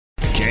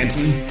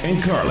Canty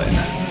and Carlin.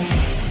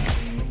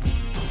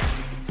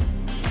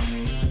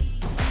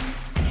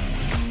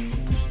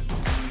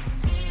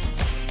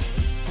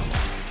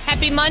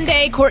 Happy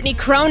Monday. Courtney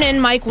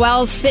Cronin, Mike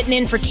Wells sitting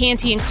in for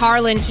Canty and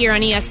Carlin here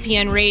on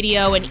ESPN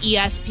Radio and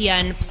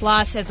ESPN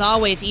Plus. As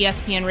always,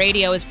 ESPN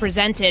Radio is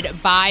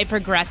presented by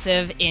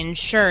Progressive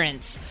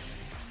Insurance.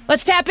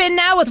 Let's tap in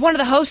now with one of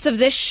the hosts of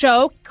this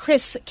show,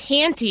 Chris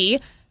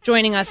Canty,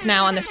 joining us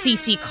now on the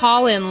CC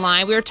call-in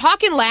line. We were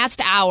talking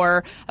last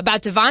hour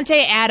about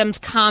Davante Adams'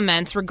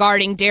 comments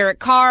regarding Derek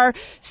Carr,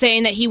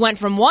 saying that he went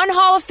from one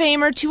Hall of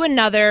Famer to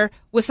another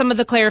with some of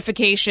the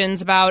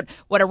clarifications about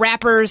what a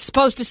rapper is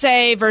supposed to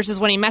say versus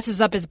when he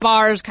messes up his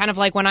bars, kind of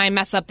like when I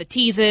mess up the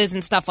teases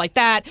and stuff like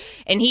that.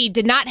 And he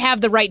did not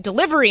have the right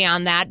delivery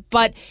on that,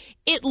 but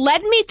it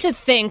led me to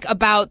think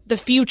about the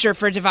future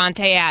for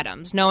Davante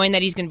Adams, knowing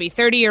that he's going to be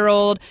 30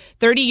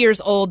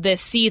 years old this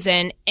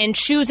season, and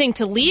choosing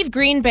to leave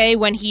Green Bay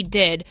when he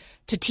did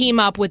to team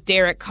up with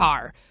Derek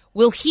Carr.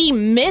 Will he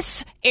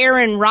miss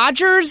Aaron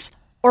Rodgers,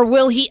 or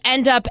will he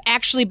end up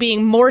actually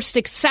being more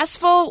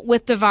successful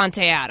with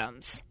Davante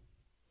Adams?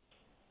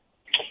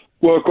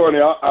 Well,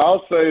 Courtney,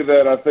 I'll say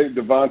that I think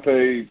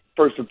Davante,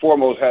 first and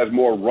foremost, has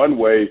more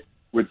runway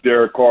with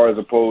Derek Carr as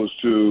opposed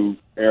to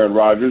Aaron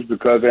Rodgers,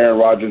 because Aaron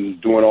Rodgers is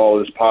doing all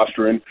this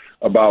posturing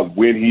about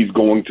when he's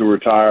going to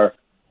retire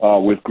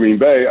with Green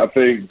Bay. I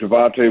think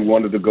Davante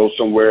wanted to go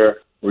somewhere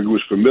where he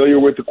was familiar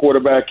with the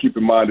quarterback, keep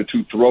in mind the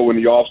two throw in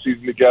the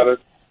offseason together,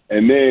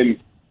 and then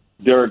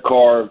Derek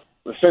Carr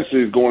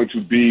essentially is going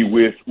to be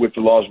with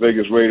the Las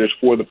Vegas Raiders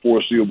for the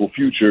foreseeable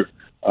future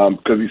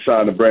because he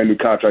signed a brand new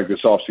contract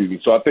this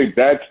offseason. So I think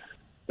that's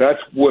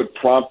what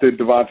prompted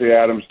Davante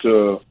Adams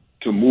to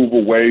move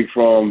away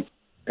from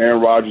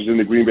Aaron Rodgers and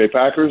the Green Bay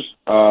Packers.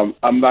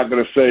 I'm not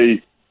going to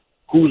say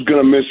who's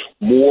going to miss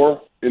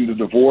more in the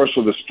divorce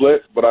or the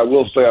split, but I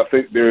will say I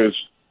think there's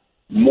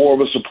more of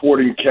a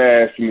supporting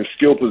cast in the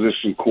skill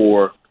position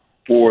core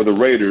for the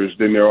Raiders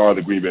than there are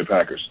the Green Bay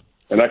Packers.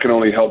 And that can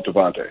only help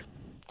Davante.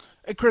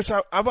 Hey, Chris,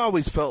 I've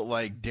always felt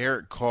like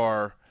Derek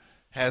Carr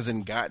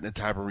hasn't gotten the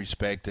type of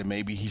respect that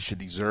maybe he should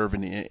deserve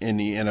in the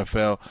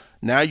NFL.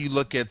 Now you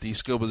look at the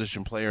skill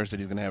position players that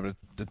he's going to have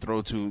to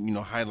throw to,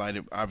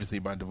 highlighted obviously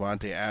by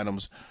Davante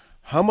Adams.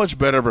 How much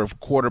better of a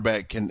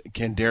quarterback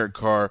can Derek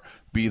Carr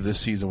be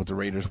this season with the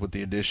Raiders with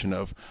the addition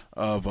of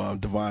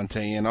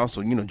Davante and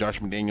also, Josh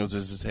McDaniels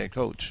as his head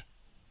coach?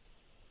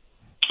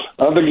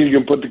 I think he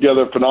can put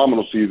together a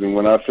phenomenal season.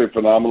 When I say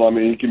phenomenal, I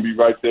mean he can be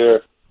right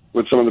there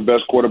with some of the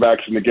best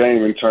quarterbacks in the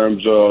game in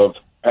terms of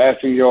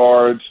passing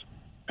yards,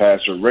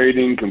 passer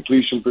rating,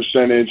 completion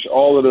percentage,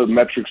 all of the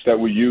metrics that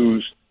we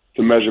use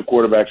to measure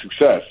quarterback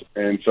success.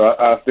 And so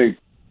I think,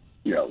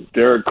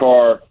 Derek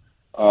Carr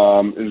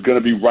is going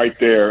to be right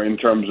there in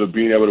terms of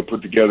being able to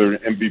put together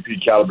an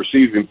MVP caliber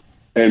season.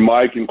 And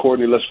Mike and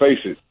Courtney, let's face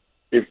it,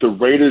 if the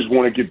Raiders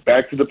want to get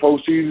back to the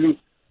postseason,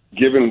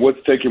 given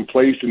what's taking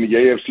place in the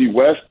AFC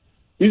West,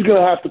 he's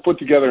going to have to put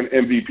together an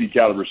MVP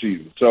caliber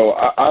season. So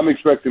I'm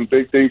expecting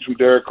big things from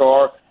Derek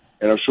Carr,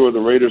 and I'm sure the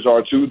Raiders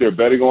are too. They're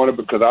betting on it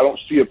because I don't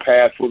see a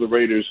path for the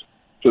Raiders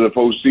to the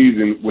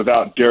postseason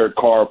without Derek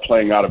Carr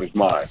playing out of his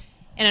mind.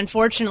 And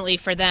unfortunately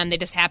for them, they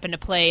just happen to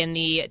play in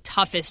the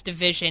toughest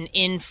division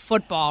in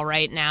football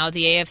right now,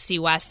 the AFC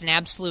West, an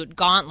absolute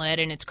gauntlet.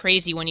 And it's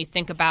crazy when you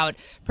think about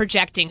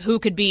projecting who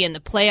could be in the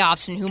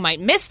playoffs and who might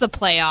miss the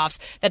playoffs,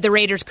 that the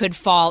Raiders could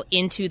fall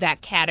into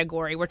that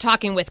category. We're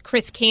talking with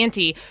Chris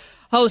Canty,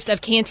 host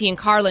of Canty and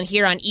Carlin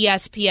here on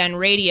ESPN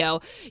Radio.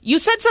 You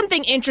said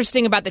something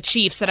interesting about the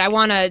Chiefs that I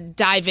want to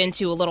dive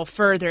into a little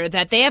further,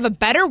 that they have a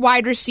better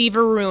wide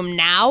receiver room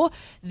now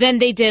than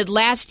they did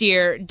last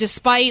year,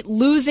 despite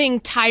losing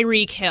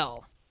Tyreek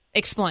Hill.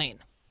 Explain.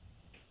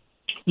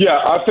 Yeah,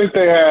 I think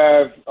they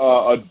have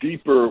a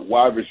deeper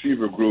wide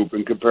receiver group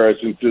in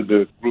comparison to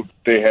the group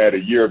they had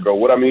a year ago.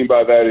 What I mean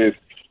by that is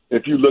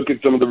if you look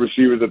at some of the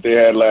receivers that they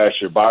had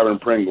last year, Byron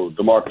Pringle,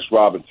 Demarcus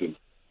Robinson,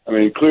 I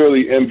mean,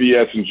 clearly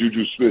MVS and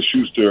Juju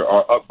Smith-Schuster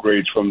are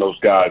upgrades from those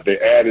guys. They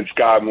added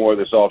Sky Moore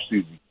this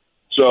offseason.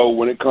 So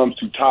when it comes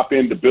to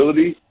top-end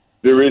ability,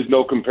 there is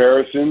no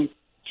comparison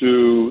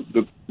to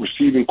the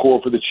receiving core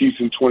for the Chiefs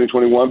in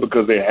 2021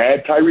 because they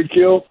had Tyreek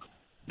Hill.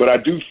 But I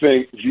do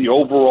think the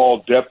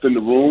overall depth in the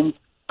room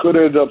could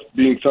end up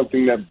being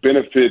something that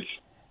benefits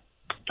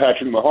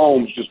Patrick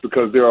Mahomes just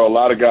because there are a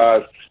lot of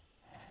guys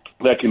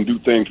that can do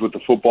things with the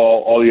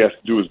football. All he has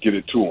to do is get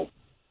it to him.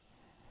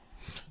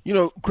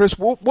 Chris,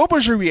 what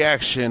was your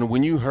reaction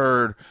when you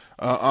heard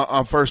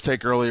on First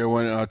Take earlier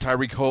when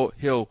Tyreek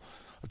Hill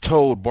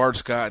told Bart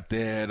Scott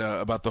that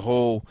about the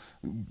whole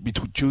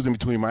choosing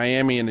between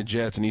Miami and the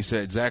Jets, and he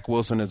said Zach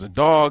Wilson is a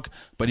dog,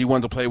 but he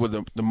wanted to play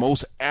with the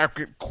most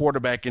accurate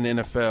quarterback in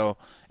the NFL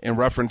in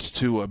reference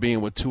to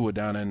being with Tua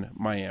down in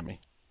Miami?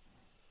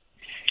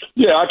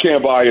 Yeah, I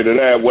can't buy into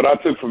that. What I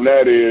took from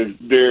that is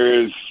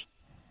there's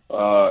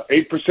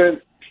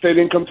 8% state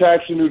income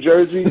tax in New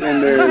Jersey, and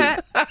there's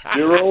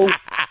 0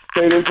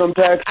 state income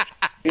tax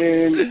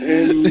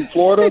in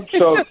Florida.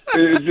 So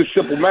it's just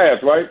simple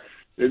math, right?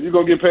 if you're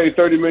going to get paid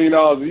 $30 million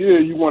a year,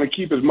 you want to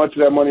keep as much of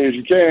that money as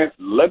you can.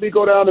 Let me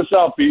go down to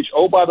South Beach.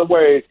 Oh, by the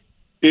way,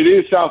 it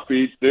is South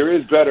Beach. There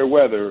is better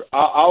weather.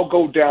 I'll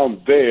go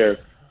down there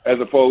as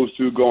opposed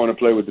to going to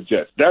play with the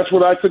Jets. That's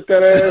what I took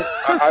that as.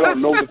 I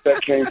don't know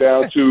that came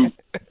down to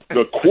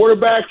the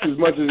quarterbacks as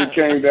much as it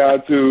came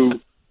down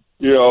to,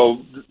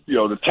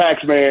 the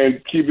tax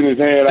man keeping his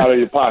hand out of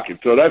your pocket.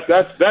 So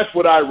that's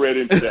what I read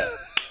into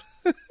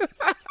that.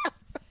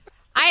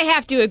 I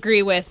have to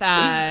agree with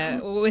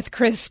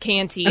Chris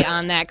Canty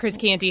on that. Chris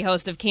Canty,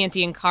 host of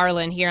Canty and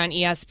Carlin here on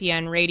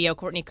ESPN Radio.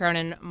 Courtney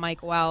Cronin,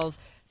 Mike Wells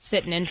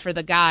sitting in for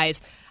the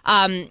guys.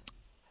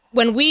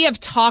 When we have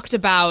talked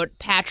about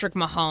Patrick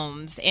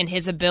Mahomes and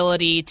his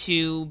ability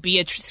to be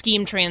a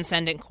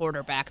scheme-transcendent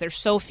quarterback, there's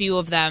so few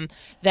of them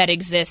that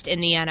exist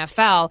in the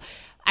NFL.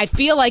 I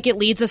feel like it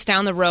leads us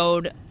down the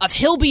road of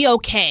he'll be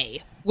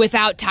okay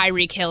without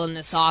Tyreek Hill in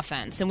this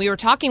offense. And we were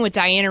talking with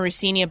Diana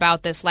Rossini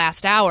about this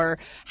last hour.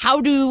 How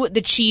do the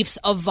Chiefs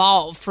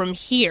evolve from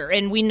here?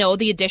 And we know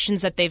the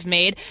additions that they've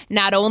made,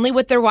 not only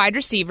with their wide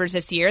receivers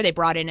this year. They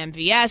brought in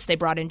MVS. They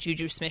brought in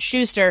Juju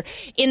Smith-Schuster.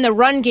 In the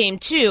run game,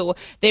 too,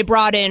 they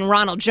brought in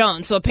Ronald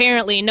Jones. So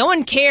apparently no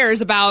one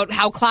cares about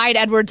how Clyde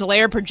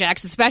Edwards-Helaire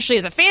projects, especially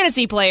as a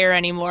fantasy player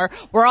anymore.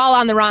 We're all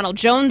on the Ronald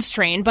Jones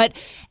train. But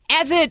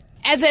as a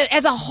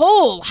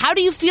whole, how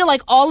do you feel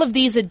like all of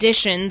these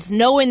additions,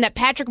 knowing that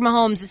Patrick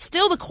Mahomes is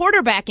still the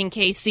quarterback in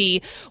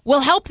KC,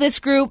 will help this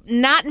group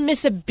not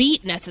miss a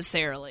beat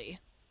necessarily?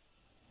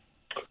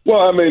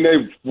 Well, I mean,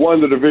 they've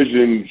won the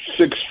division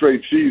 6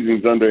 straight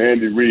seasons under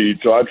Andy Reid,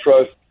 so I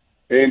trust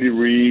Andy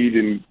Reid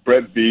and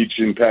Brett Veach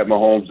and Pat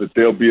Mahomes that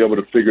they'll be able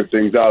to figure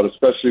things out,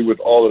 especially with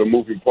all of the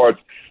moving parts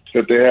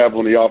that they have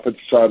on the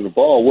offensive side of the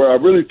ball. Where I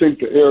really think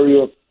the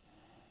area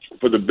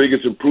for the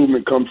biggest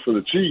improvement comes for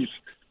the Chiefs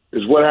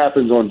is what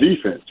happens on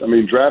defense. I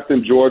mean,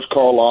 drafting George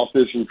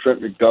Karlaftis and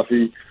Trent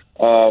McDuffie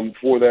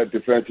for that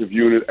defensive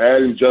unit,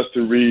 adding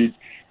Justin Reid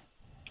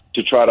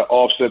to try to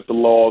offset the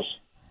loss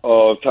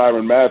of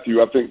Tyrann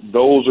Mathieu, I think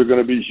those are going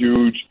to be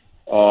huge.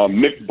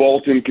 Nick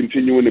Bolton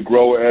continuing to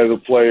grow as a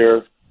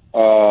player,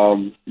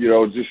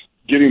 just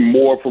getting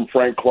more from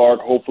Frank Clark.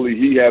 Hopefully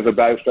he has a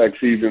bounce-back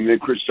season, and then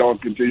Chris Jones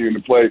continuing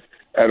to play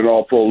at an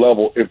all-pro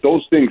level. If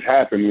those things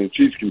happen and the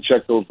Chiefs can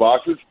check those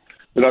boxes,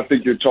 then I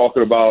think you're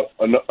talking about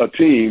a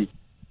team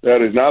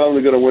that is not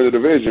only going to win the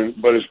division,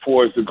 but is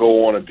poised to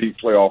go on a deep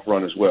playoff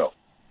run as well.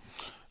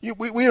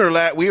 We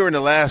were in the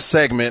last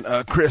segment,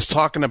 Chris,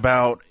 talking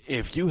about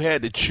if you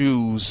had to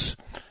choose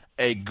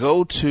a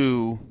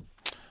go-to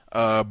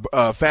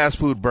fast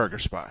food burger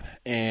spot.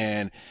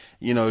 And,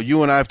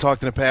 you and I have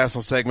talked in the past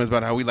on segments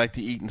about how we like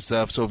to eat and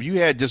stuff. So if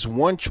you had just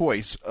one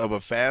choice of a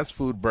fast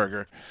food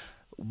burger,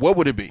 what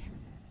would it be?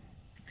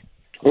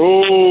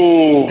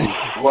 Oh,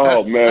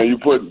 wow, man, you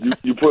put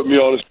me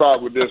on the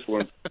spot with this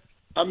one.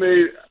 I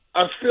mean,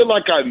 I feel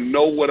like I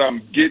know what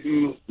I'm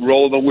getting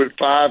rolling with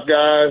Five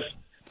Guys.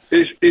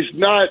 It's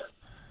not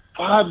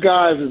Five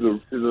Guys is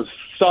a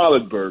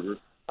solid burger.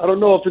 I don't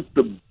know if it's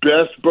the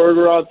best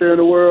burger out there in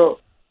the world,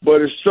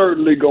 but it's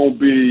certainly going to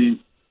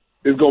be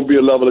a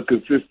level of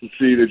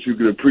consistency that you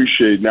can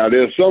appreciate. Now,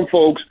 there's some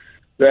folks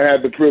that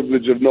have the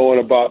privilege of knowing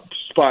about a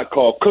spot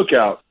called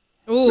Cookout.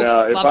 Ooh,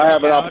 now, if I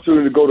have an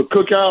opportunity to go to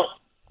Cookout,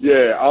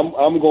 yeah,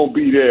 I'm going to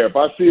be there. If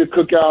I see a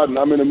Cookout and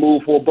I'm in the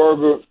mood for a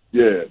burger,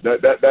 yeah,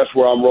 that's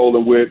where I'm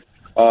rolling with.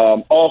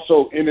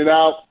 Also,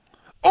 In-N-Out.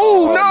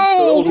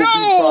 Oh,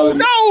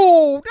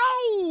 no.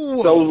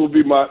 Those will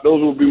be my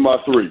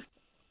 3.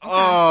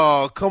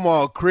 Oh, come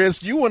on,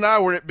 Chris. You and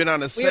I been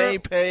on the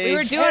same page. We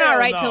were doing all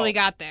right till we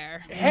got there.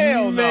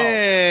 Hell no.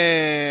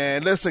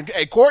 Man, listen,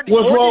 hey, Courtney.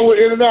 What's wrong with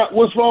In-N-Out?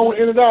 What's wrong with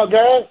In-N-Out,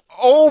 guys?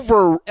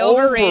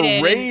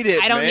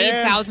 Overrated. I don't man.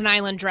 need Thousand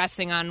Island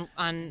dressing on.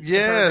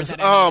 Yes.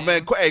 Oh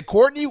man. Hey,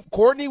 Courtney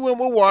went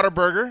with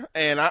Whataburger,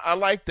 and I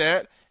like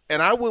that.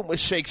 And I went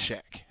with Shake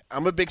Shack.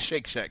 I'm a big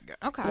Shake Shack guy.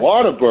 Okay.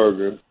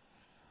 Whataburger.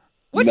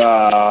 Y'all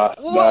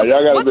gotta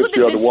what's with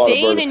the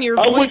disdain in your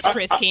voice,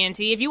 Chris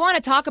Canty? If you want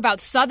to talk about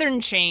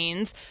Southern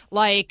chains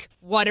like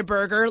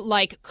Whataburger,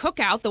 like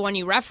Cookout, the one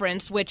you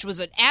referenced, which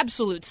was an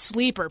absolute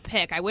sleeper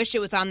pick. I wish it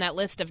was on that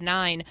list of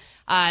 9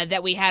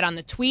 that we had on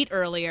the tweet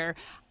earlier.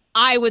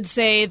 I would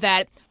say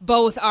that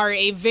both are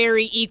a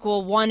very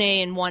equal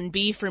 1A and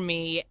 1B for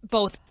me,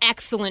 both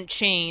excellent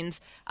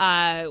chains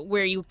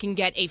where you can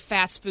get a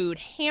fast food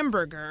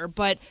hamburger,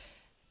 but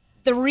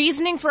the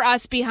reasoning for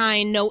us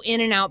behind no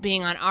In-N-Out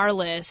being on our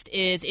list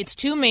is it's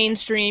too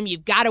mainstream.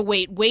 You've got to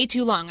wait way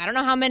too long. I don't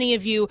know how many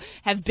of you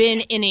have been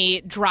in a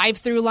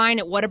drive-through line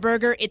at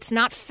Whataburger. It's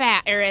not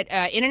at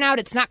In-N-Out,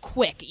 it's not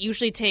quick. It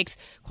usually takes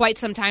quite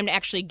some time to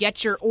actually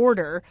get your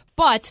order.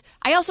 But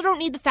I also don't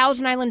need the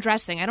Thousand Island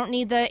dressing. I don't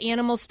need the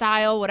animal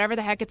style, whatever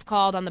the heck it's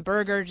called on the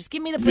burger. Just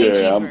give me the plain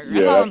cheeseburger.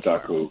 That's all I'm for.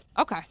 Cool.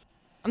 Okay.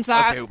 I'm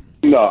sorry. Okay.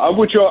 No, I'm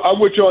with you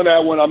on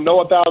that one. I'm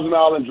no Thousand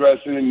Island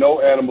dressing,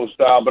 no animal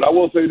style. But I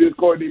will say this,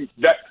 Courtney,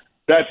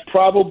 that's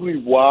probably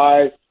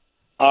why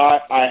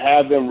I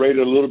have them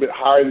rated a little bit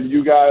higher than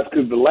you guys,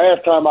 because the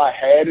last time I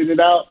had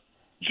In-N-Out,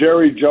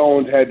 Jerry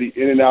Jones had the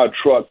In-N-Out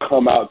truck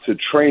come out to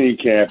training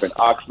camp in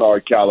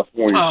Oxnard,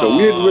 California. So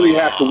we didn't really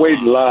have to wait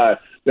in line.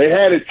 They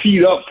had it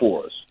teed up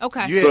for us.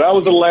 Okay. So that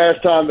was the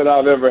last time that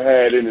I've ever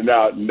had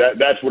In-N-Out, and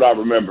that's what I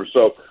remember.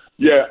 So,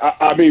 yeah,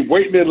 I mean,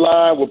 waiting in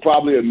line would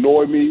probably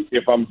annoy me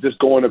if I'm just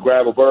going to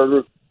grab a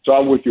burger. So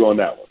I'm with you on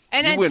that one.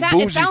 And it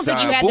sounds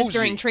like you had this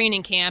during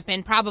training camp,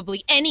 and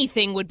probably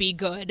anything would be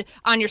good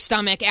on your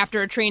stomach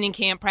after a training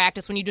camp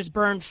practice when you just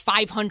burned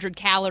 500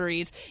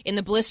 calories in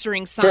the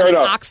blistering sun in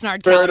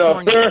Oxnard,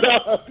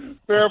 California.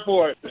 Fair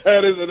point.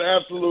 That is an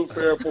absolute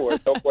fair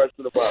point. No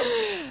question about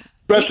it.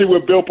 Especially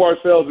with Bill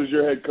Parcells as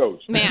your head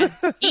coach. Man,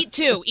 eat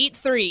 2, eat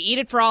 3, eat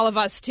it for all of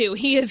us too.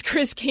 He is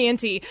Chris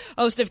Canty,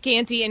 host of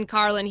Canty and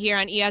Carlin here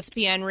on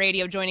ESPN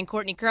Radio, joining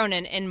Courtney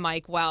Cronin and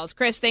Mike Wells.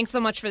 Chris, thanks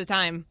so much for the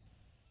time.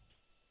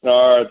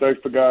 All right,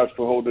 thanks guys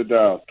for holding it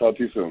down. Talk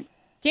to you soon.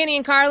 Canty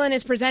and Carlin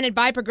is presented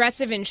by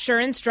Progressive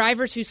Insurance.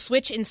 Drivers who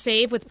switch and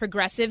save with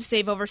Progressive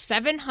save over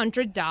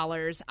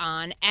 $700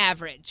 on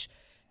average.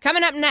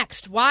 Coming up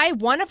next, why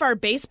one of our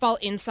baseball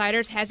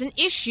insiders has an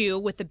issue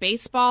with the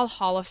Baseball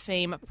Hall of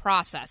Fame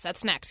process.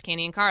 That's next.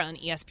 Canty and Carlin,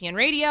 ESPN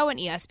Radio and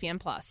ESPN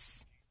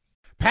Plus.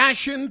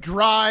 Passion,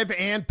 drive,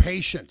 and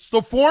patience.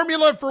 The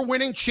formula for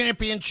winning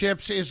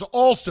championships is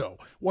also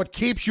what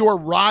keeps your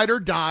ride or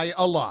die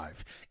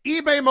alive.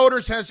 eBay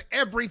Motors has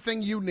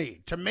everything you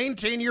need to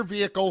maintain your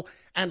vehicle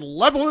and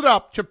level it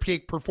up to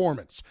peak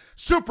performance.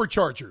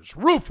 Superchargers,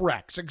 roof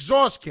racks,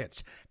 exhaust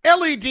kits,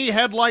 LED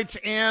headlights,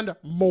 and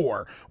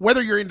more.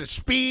 Whether you're into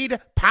speed,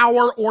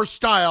 power, or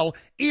style,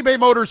 eBay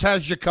Motors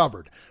has you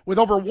covered. With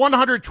over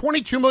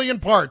 122 million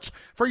parts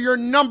for your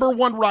number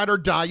one ride or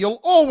die,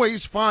 you'll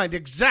always find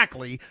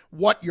exactly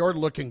what you're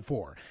looking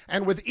for.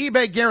 And with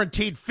eBay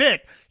Guaranteed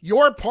Fit,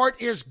 your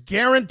part is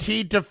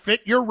guaranteed to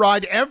fit your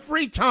ride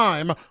every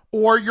time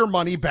or your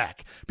money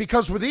back.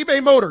 Because with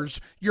eBay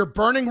Motors, you're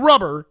burning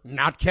rubber,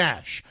 not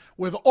cash.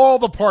 With all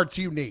the parts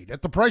you need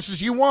at the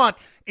prices you want,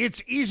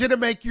 it's easy to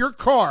make your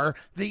car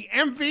the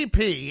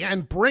MVP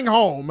and bring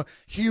home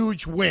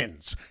huge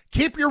wins.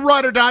 Keep your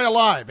ride or die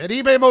alive at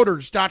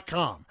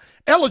ebaymotors.com.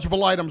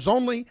 Eligible items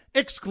only.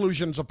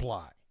 Exclusions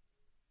apply.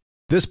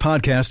 This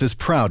podcast is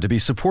proud to be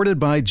supported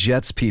by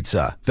Jets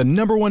Pizza, the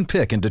 #1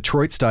 pick in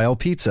Detroit-style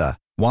pizza.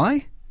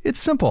 Why? It's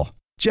simple.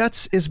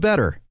 Jets is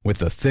better. With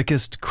the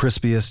thickest,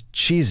 crispiest,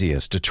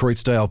 cheesiest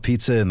Detroit-style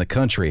pizza in the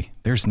country,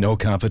 there's no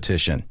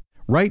competition.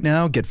 Right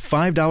now, get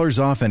 $5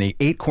 off any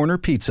 8-corner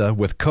pizza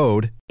with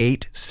code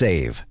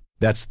 8SAVE.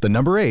 That's the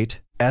number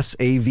 8,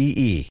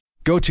 S-A-V-E.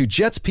 Go to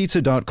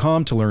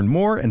jetspizza.com to learn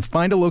more and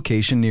find a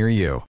location near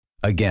you.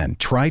 Again,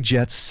 try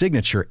Jet's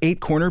signature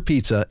 8-corner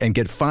pizza and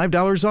get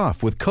 $5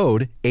 off with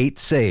code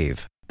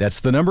 8SAVE. That's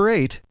the number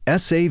 8,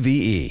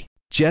 S-A-V-E.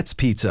 Jet's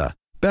Pizza.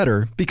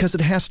 Better because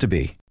it has to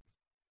be.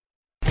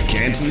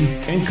 Canty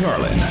and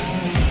Carlin.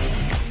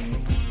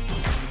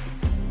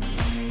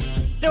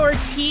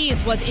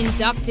 Ortiz was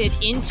inducted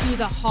into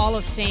the Hall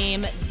of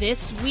Fame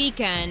this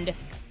weekend,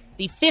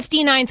 the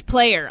 59th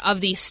player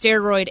of the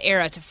steroid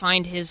era to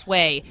find his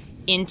way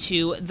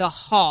into the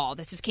Hall.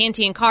 This is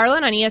Canty and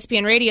Carlin on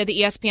ESPN Radio,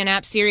 the ESPN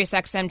app, Sirius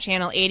XM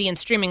Channel 80, and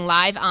streaming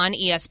live on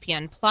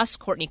ESPN Plus.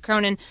 Courtney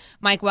Cronin,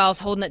 Mike Wells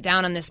holding it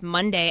down on this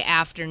Monday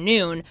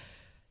afternoon.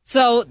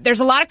 So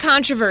there's a lot of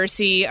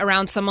controversy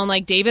around someone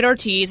like David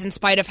Ortiz in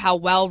spite of how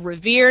well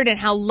revered and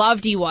how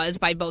loved he was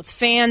by both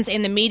fans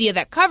and the media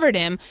that covered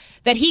him,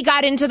 that he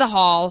got into the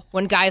Hall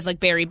when guys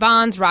like Barry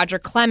Bonds, Roger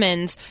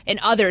Clemens, and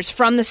others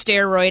from the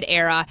steroid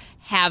era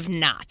have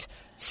not.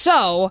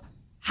 So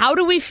how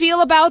do we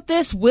feel about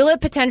this? Will it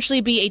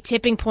potentially be a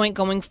tipping point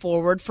going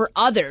forward for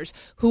others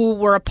who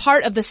were a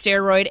part of the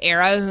steroid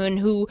era and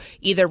who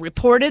either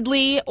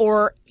reportedly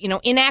or,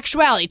 in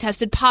actuality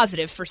tested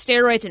positive for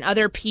steroids and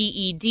other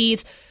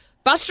PEDs?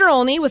 Buster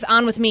Olney was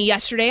on with me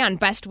yesterday on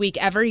Best Week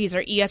Ever. He's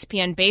our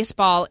ESPN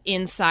baseball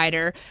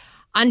insider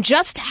on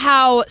just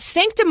how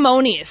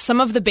sanctimonious some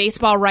of the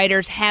baseball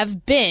writers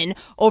have been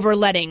over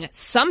letting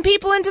some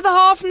people into the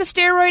Hall from the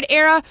steroid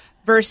era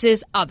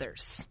versus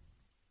others.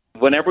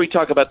 Whenever we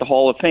talk about the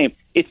Hall of Fame,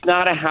 it's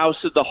not a house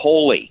of the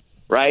holy,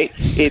 right?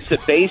 It's a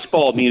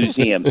baseball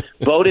museum.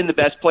 Vote in the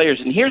best players.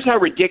 And here's how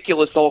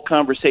ridiculous the whole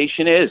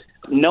conversation is.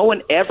 No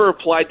one ever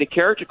applied the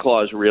character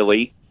clause,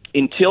 really,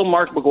 until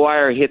Mark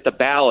McGwire hit the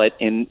ballot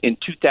in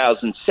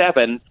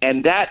 2007.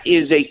 And that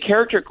is a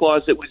character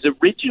clause that was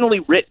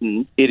originally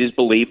written, it is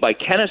believed, by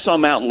Kennesaw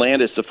Mountain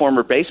Landis, the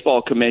former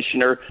baseball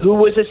commissioner, who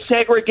was a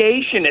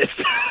segregationist,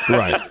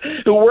 right?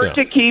 who worked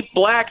to keep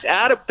blacks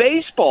out of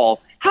baseball.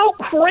 How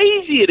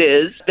crazy it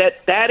is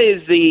that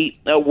is the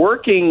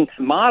working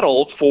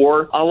model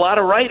for a lot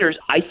of writers.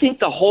 I think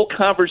the whole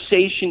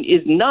conversation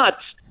is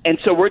nuts. And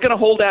so we're going to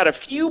hold out a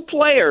few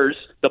players,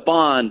 the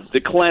Bonds, the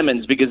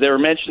Clemens, because they were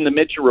mentioned in the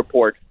Mitchell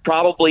report,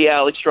 probably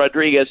Alex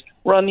Rodriguez.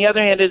 Where on the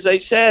other hand, as I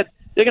said,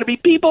 there are going to be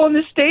people on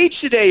the stage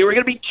today who are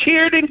going to be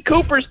cheered in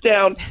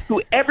Cooperstown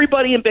who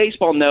everybody in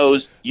baseball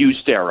knows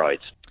use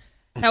steroids.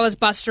 That was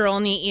Buster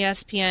Olney,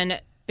 ESPN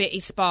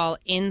baseball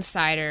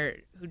insider,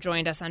 who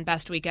joined us on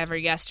Best Week Ever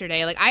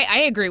yesterday. I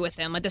agree with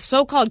him. The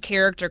so-called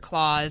character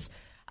clause,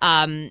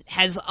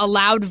 has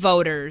allowed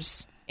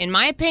voters, in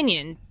my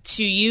opinion,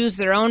 to use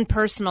their own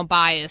personal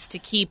bias to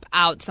keep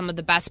out some of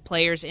the best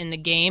players in the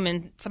game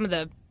and some of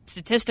the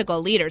statistical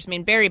leaders. I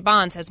mean, Barry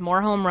Bonds has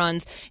more home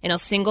runs in a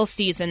single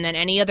season than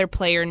any other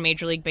player in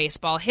Major League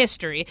Baseball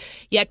history.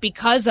 Yet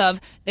because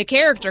of the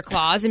character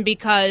clause and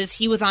because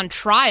he was on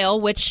trial,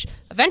 which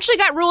eventually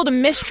got ruled a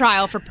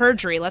mistrial for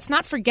perjury, let's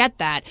not forget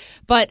that.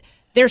 But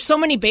there's so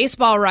many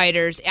baseball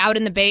writers out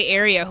in the Bay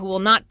Area who will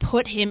not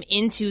put him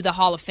into the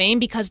Hall of Fame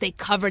because they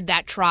covered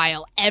that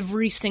trial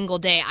every single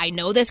day. I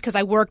know this because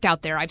I worked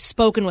out there. I've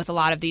spoken with a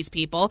lot of these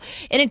people.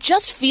 And it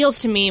just feels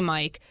to me,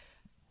 Mike,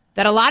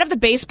 that a lot of the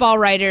baseball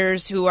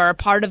writers who are a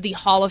part of the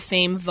Hall of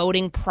Fame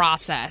voting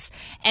process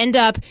end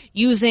up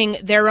using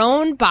their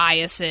own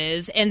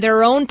biases and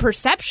their own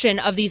perception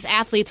of these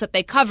athletes that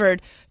they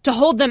covered to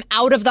hold them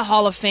out of the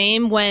Hall of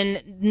Fame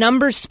when,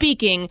 numbers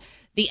speaking,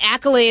 the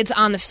accolades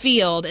on the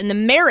field and the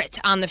merit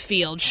on the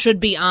field should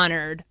be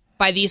honored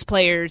by these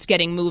players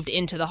getting moved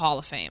into the Hall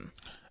of Fame.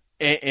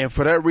 And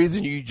for that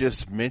reason you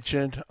just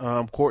mentioned,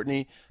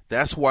 Courtney,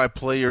 that's why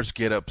players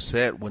get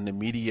upset when the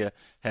media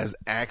has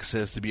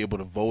access to be able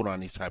to vote on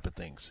these type of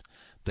things.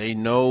 They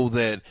know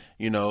that,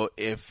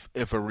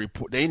 if a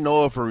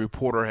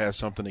reporter has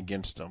something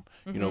against them,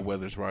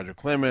 whether it's Roger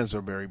Clemens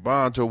or Barry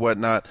Bonds or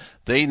whatnot,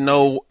 they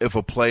know if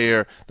a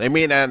player, they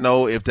may not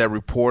know if that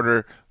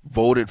reporter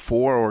voted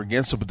for or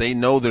against them, but they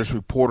know there's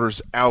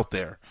reporters out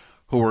there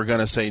who are going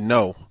to say,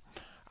 no,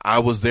 I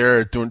was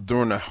there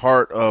during the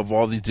heart of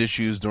all these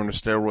issues during the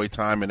steroid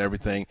time and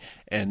everything,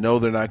 and no,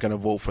 they're not going to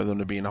vote for them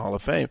to be in the Hall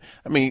of Fame.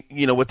 I mean,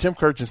 what Tim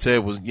Kurkjian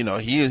said was,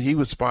 he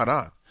was spot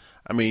on.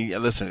 I mean,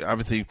 listen,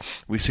 obviously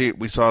we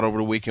saw it over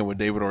the weekend with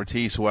David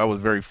Ortiz, who I was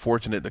very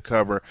fortunate to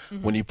cover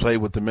when he played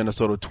with the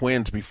Minnesota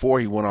Twins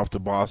before he went off to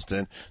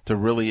Boston to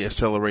really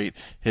accelerate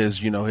his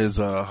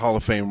Hall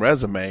of Fame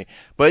resume.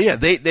 But yeah,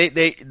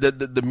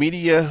 the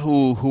media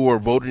who are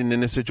voting in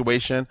this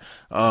situation,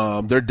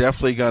 they're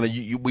definitely gonna.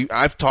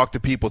 I've talked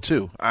to people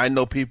too. I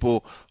know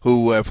people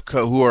who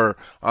are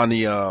on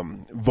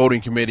the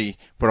voting committee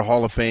for the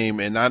Hall of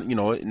Fame, and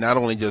not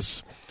only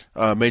just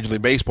Major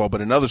League Baseball,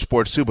 but in other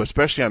sports too, but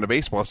especially on the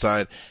baseball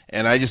side.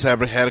 And I just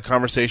had a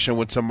conversation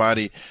with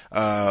somebody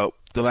the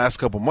last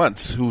couple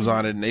months who's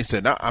on it, and they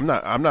said, "No, I'm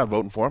not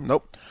voting for him.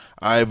 Nope.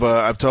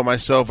 I've told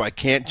myself I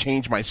can't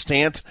change my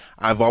stance.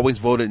 I've always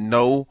voted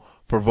no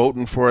for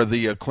voting for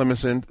the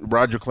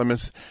Roger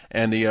Clemens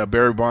and the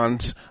Barry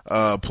Bonds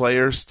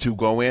players to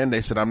go in.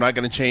 They said I'm not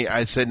going to change.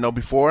 I said no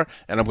before,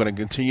 and I'm going to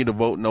continue to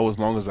vote no as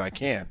long as I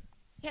can."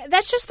 Yeah,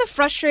 that's just the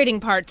frustrating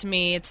part to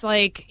me. It's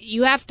like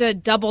you have to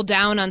double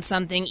down on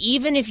something,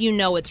 even if you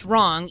know it's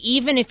wrong,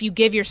 even if you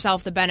give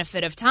yourself the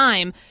benefit of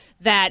time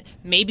that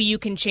maybe you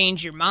can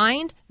change your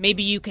mind,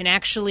 maybe you can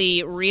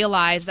actually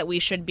realize that we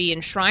should be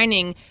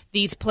enshrining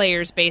these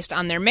players based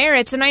on their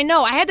merits. And I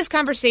know I had this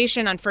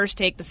conversation on First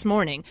Take this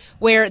morning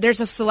where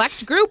there's a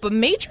select group, a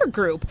major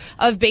group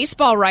of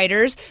baseball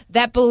writers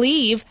that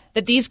believe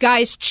that these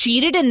guys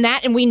cheated in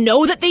that, and we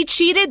know that they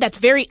cheated. That's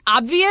very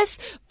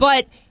obvious,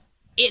 but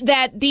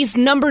that these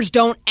numbers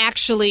don't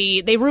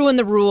actually, they ruin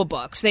the rule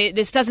books.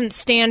 This doesn't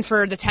stand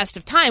for the test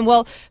of time.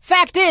 Well,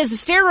 fact is,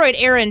 the steroid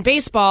era in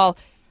baseball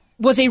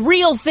was a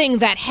real thing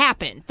that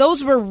happened.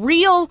 Those were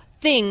real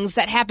things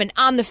that happened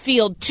on the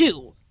field,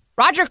 too.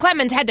 Roger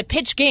Clemens had to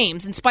pitch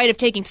games in spite of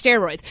taking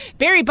steroids.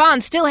 Barry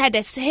Bonds still had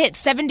to hit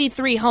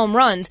 73 home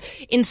runs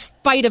in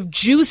spite of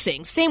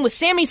juicing. Same with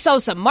Sammy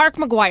Sosa, Mark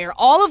McGwire,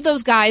 all of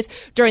those guys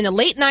during the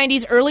late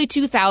 90s, early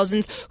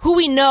 2000s, who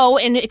we know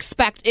and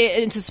expect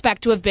and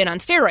suspect to have been on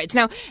steroids.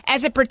 Now,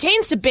 as it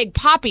pertains to Big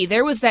Papi,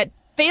 there was that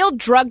failed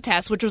drug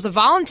test, which was a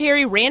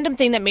voluntary random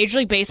thing that Major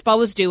League Baseball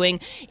was doing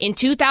in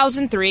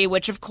 2003,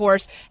 which of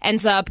course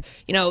ends up,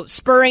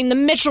 spurring the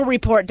Mitchell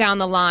report down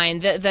the line,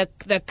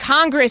 the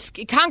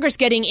Congress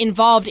getting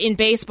involved in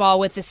baseball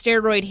with the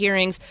steroid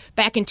hearings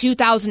back in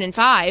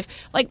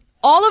 2005. Like,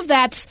 all of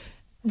that's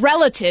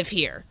relative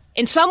here.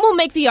 And some will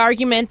make the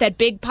argument that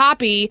Big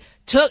Papi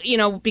took,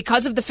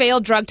 because of the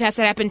failed drug test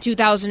that happened in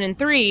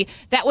 2003,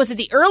 that was at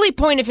the early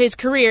point of his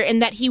career,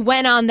 and that he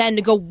went on then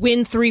to go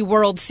win 3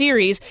 World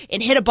Series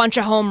and hit a bunch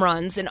of home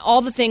runs and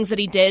all the things that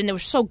he did, and it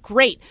was so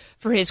great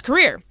for his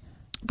career.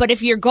 But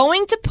if you're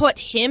going to put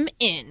him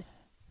in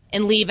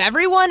and leave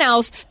everyone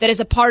else that is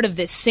a part of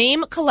this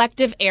same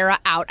collective era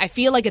out, I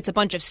feel like it's a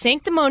bunch of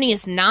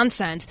sanctimonious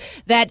nonsense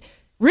that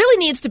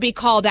really needs to be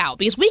called out,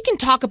 because we can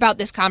talk about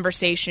this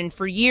conversation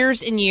for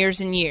years and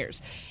years and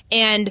years.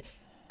 And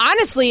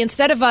honestly,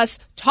 instead of us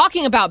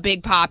talking about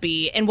Big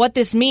Papi and what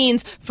this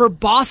means for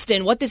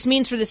Boston, what this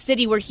means for the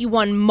city where he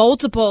won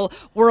multiple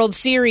World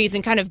Series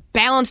and kind of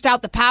balanced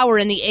out the power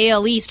in the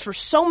AL East for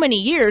so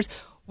many years,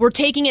 we're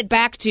taking it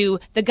back to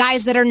the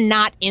guys that are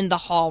not in the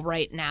Hall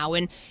right now.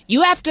 And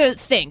you have to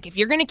think, if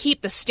you're going to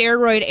keep the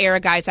steroid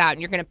era guys out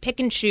and you're going to pick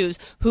and choose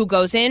who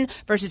goes in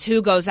versus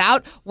who goes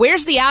out,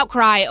 where's the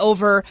outcry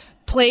over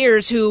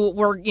players who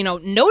were,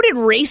 noted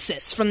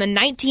racists from the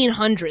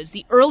 1900s,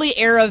 the early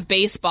era of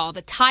baseball,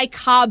 the Ty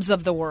Cobbs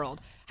of the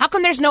world? How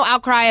come there's no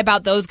outcry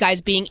about those guys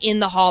being in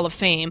the Hall of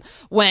Fame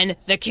when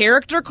the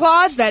character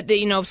clause that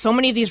so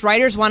many of these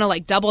writers want to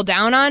double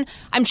down on?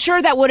 I'm sure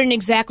that wouldn't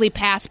exactly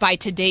pass by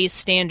today's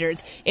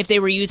standards if they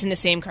were using the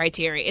same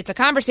criteria. It's a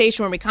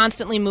conversation where we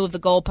constantly move the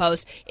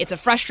goalposts. It's a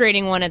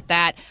frustrating one at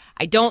that.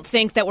 I don't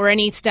think that we're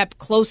any step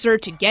closer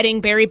to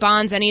getting Barry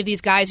Bonds, any of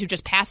these guys who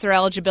just passed their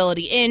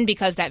eligibility in,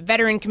 because that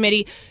veteran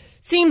committee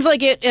seems like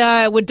it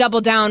would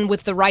double down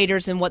with the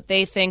writers and what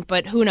they think,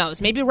 but who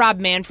knows? Maybe Rob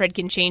Manfred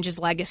can change his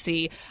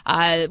legacy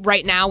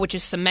right now, which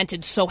is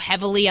cemented so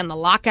heavily on the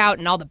lockout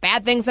and all the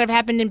bad things that have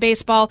happened in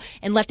baseball,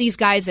 and let these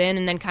guys in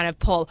and then kind of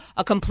pull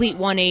a complete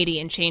 180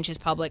 and change his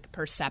public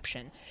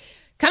perception.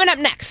 Coming up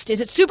next,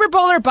 is it Super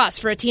Bowl or bust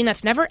for a team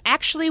that's never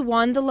actually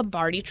won the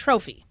Lombardi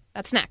Trophy?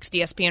 That's next.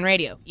 ESPN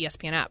Radio,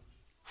 ESPN app.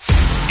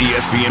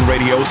 ESPN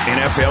Radio's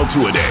NFL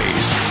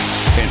Two-A-Days.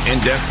 An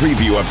in-depth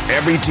preview of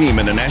every team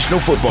in the National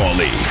Football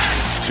League.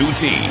 2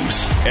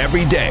 teams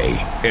every day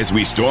as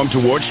we storm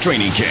towards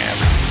training camp.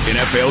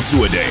 NFL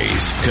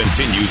Two-A-Days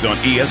continues on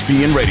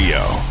ESPN Radio.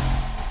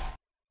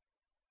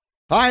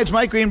 Hi, it's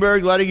Mike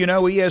Greenberg letting you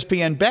know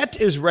ESPN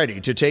Bet is ready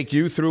to take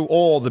you through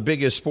all the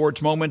biggest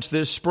sports moments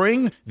this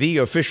spring. The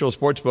official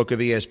sportsbook of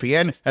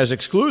ESPN has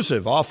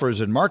exclusive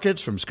offers and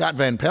markets from Scott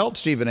Van Pelt,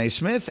 Stephen A.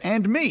 Smith,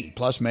 and me,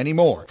 plus many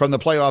more. From the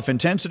playoff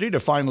intensity to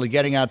finally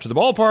getting out to the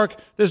ballpark,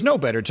 there's no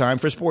better time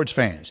for sports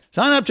fans.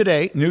 Sign up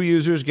today. New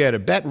users get a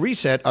bet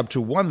reset up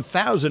to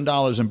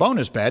 $1,000 in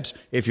bonus bets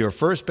if your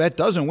first bet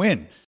doesn't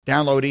win.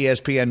 Download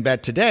ESPN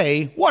Bet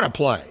today. What a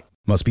play.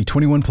 Must be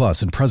 21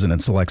 plus and present in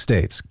select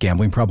states.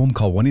 Gambling problem?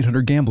 Call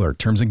 1-800-GAMBLER.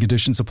 Terms and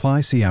conditions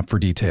apply. See app for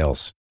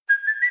details.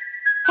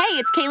 Hey,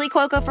 it's Kaylee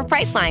Cuoco for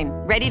Priceline.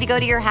 Ready to go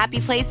to your happy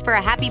place for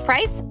a happy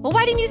price? Well,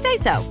 why didn't you say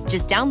so?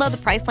 Just download the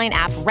Priceline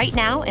app right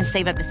now and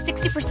save up to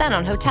 60%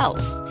 on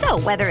hotels. So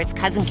whether it's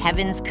Cousin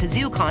Kevin's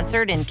Kazoo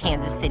Concert in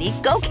Kansas City,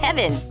 go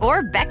Kevin,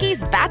 or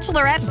Becky's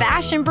Bachelorette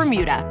Bash in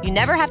Bermuda, you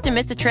never have to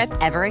miss a trip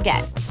ever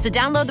again. So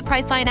download the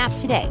Priceline app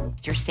today.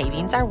 Your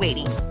savings are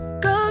waiting.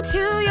 Go to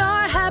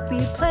your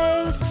happy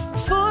place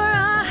for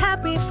a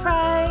happy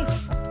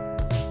price.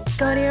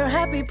 Go to your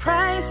happy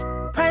price,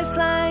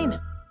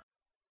 Priceline.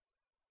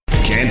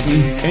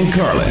 Canty and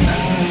Carlin.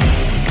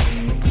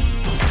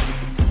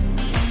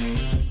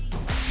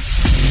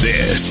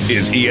 This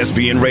is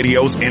ESPN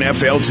Radio's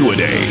NFL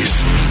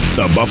Two-A-Days.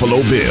 The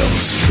Buffalo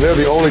Bills. They're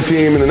the only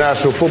team in the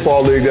National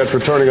Football League that's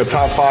returning a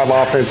top 5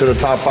 offense and a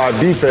top 5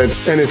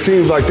 defense. And it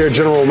seems like their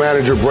general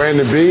manager,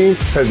 Brandon Beane,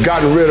 has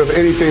gotten rid of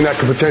anything that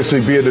could potentially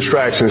be a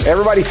distraction.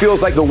 Everybody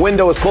feels like the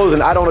window is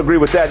closing. I don't agree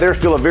with that. They're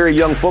still a very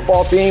young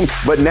football team,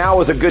 but now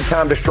is a good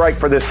time to strike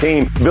for this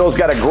team. Bill's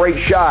got a great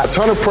shot. A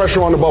ton of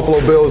pressure on the Buffalo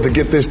Bills to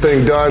get this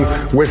thing done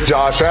with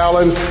Josh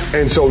Allen.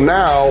 And so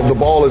now the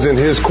ball is in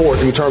his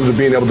court in terms of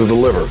being able to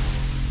deliver.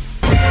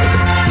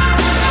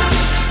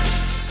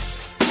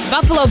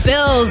 Buffalo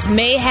Bills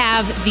may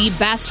have the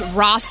best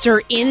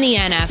roster in the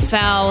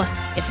NFL.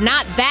 If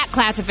not that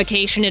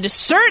classification, it is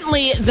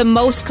certainly the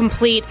most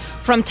complete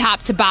from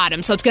top to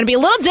bottom. So it's going to be a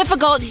little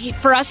difficult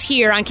for us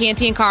here on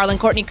Canty and Carlin,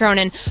 Courtney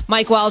Cronin,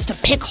 Mike Wells, to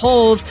pick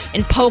holes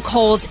and poke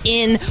holes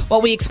in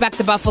what we expect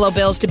the Buffalo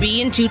Bills to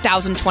be in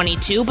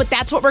 2022. But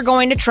that's what we're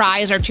going to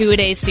try as our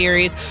Two-A-Days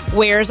series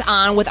wears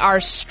on with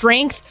our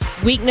strength,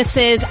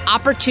 weaknesses,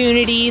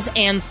 opportunities,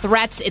 and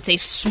threats. It's a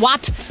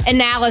SWOT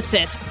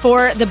analysis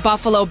for the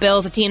Buffalo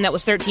Bills, a team that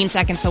was 13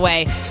 seconds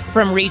away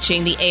from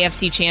reaching the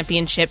AFC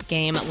Championship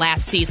game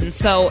last season.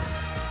 So,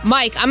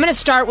 Mike, I'm going to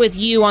start with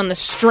you on the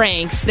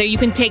strengths. There, you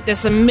can take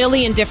this a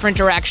million different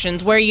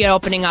directions. Where are you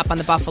opening up on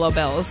the Buffalo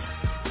Bills?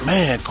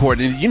 Man,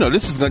 Courtney,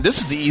 this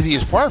is the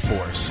easiest part for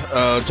us.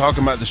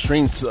 Talking about the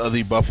strengths of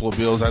the Buffalo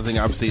Bills, I think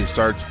obviously it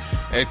starts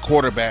at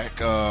quarterback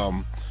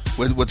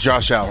with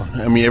Josh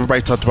Allen. I mean,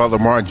 everybody talked about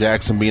Lamar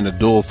Jackson being a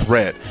dual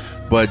threat,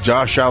 but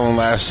Josh Allen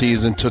last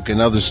season took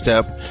another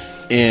step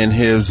in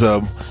his,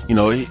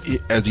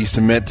 as he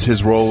cements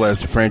his role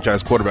as the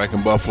franchise quarterback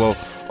in Buffalo.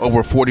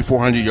 Over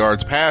 4,400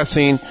 yards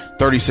passing,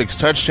 36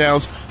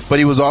 touchdowns, but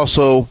he was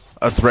also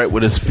a threat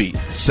with his feet.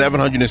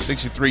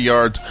 763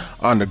 yards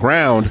on the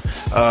ground.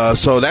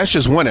 So that's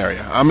just one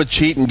area. I'm gonna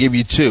cheat and give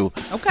you 2.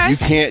 Okay.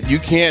 You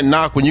can't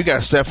knock when you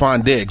got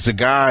Stephon Diggs, a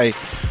guy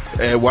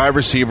a wide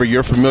receiver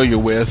you're familiar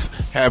with,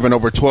 having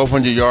over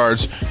 1,200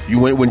 yards.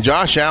 When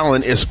Josh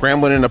Allen is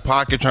scrambling in the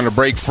pocket trying to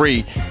break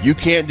free, you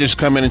can't just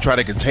come in and try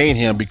to contain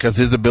him, because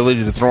his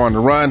ability to throw on the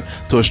run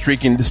to a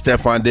streaking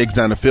Stephon Diggs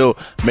down the field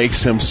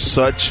makes him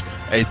such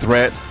a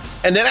threat.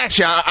 And then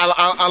actually,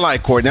 I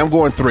like Courtney. I'm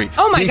going 3.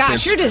 Oh my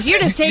gosh, you're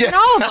just taking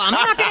all of them. I'm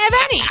not going to have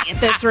any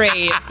at this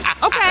rate.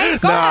 Okay,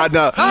 go ahead.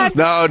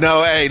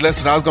 No. Hey,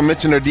 listen, I was going to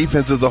mention their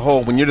defense as a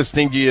whole. When you're the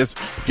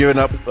stingiest, giving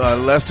up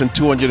less than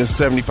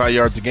 275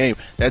 yards a game,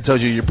 that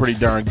tells you you're pretty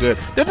darn good.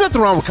 There's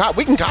nothing wrong with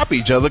we can copy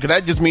each other, because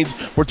that just means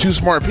we're 2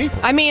 smart people.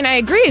 I mean, I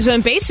agree. So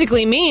it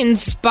basically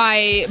means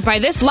by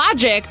this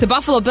logic, the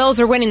Buffalo Bills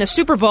are winning the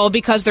Super Bowl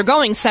because they're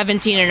going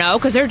 17-0,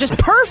 because they're just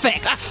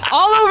perfect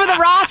all over the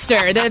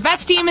roster. They're the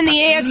best team in the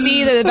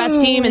AFC. They're the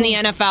best team in the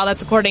NFL.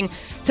 That's according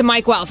to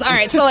Mike Wells. All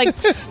right, so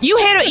you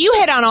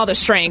hit on all the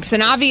strengths,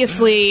 and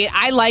obviously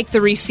I like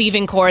the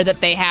receiving core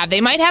that they have.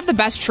 They might have the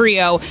best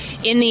trio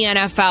in the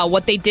NFL.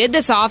 What they did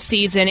this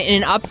offseason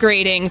in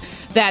upgrading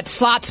that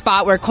slot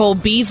spot where Cole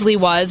Beasley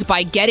was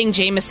by getting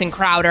Jamison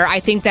Crowder,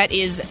 I think that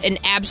is an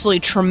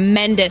absolutely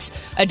tremendous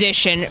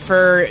addition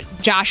for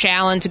Josh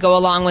Allen to go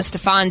along with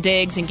Stephon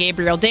Diggs and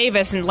Gabriel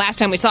Davis. And last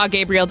time we saw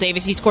Gabriel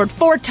Davis, he scored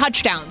 4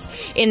 touchdowns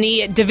in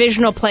the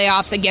divisional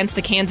playoffs against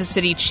the Kansas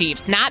City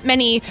Chiefs. Not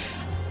many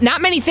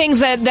things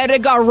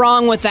that are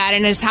wrong with that,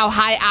 and it's how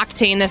high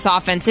octane this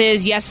offense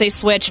is. Yes, they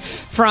switch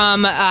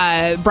from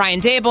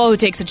Brian Daboll, who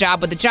takes a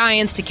job with the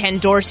Giants, to Ken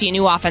Dorsey, a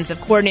new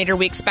offensive coordinator.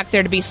 We expect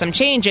there to be some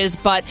changes,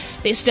 but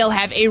they still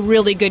have a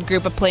really good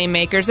group of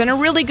playmakers and a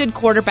really good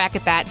quarterback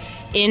at that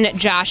in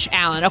Josh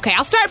Allen. Okay,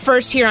 I'll start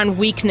first here on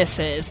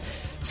weaknesses.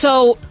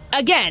 So,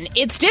 again,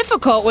 it's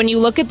difficult when you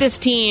look at this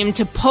team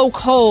to poke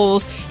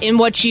holes in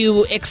what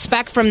you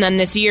expect from them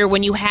this year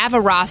when you have a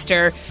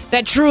roster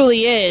that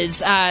truly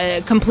is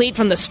complete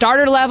from the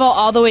starter level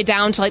all the way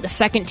down to the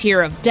second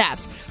tier of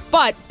depth.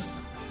 But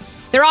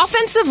their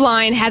offensive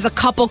line has a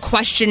couple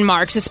question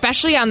marks,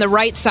 especially on the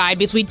right side,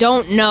 because we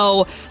don't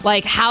know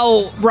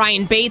how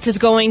Ryan Bates is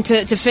going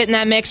to fit in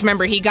that mix.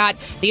 Remember, he got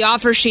the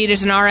offer sheet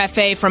as an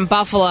RFA from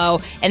Buffalo,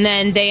 and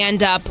then they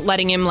end up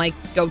letting him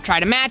go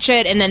try to match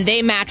it, and then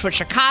they match what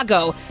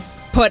Chicago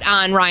put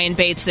on Ryan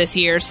Bates this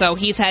year, so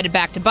he's headed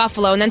back to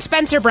Buffalo, and then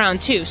Spencer Brown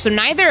too. So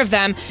neither of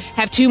them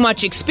have too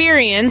much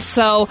experience,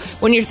 so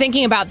when you're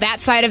thinking about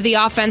that side of the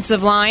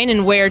offensive line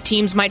and where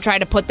teams might try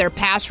to put their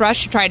pass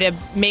rush to try to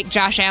make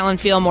Josh Allen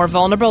feel more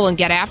vulnerable and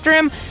get after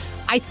him,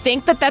 I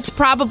think that's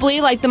probably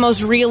the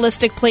most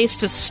realistic place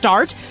to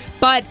start,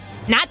 but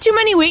not too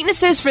many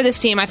weaknesses for this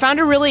team. I had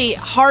a really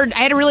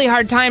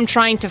hard time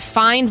trying to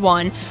find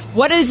one.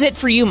 What is it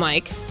for you,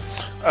 Mike?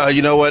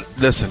 You know what?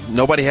 Listen,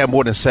 nobody had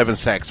more than 7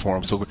 sacks for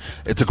him, so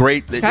it's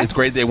great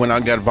they went out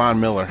and got Von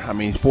Miller. I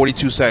mean,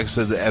 42 sacks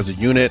as a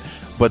unit,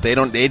 but they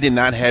did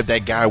not have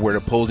that guy where the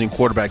opposing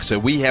quarterback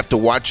said, we have to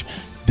watch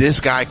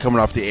this guy coming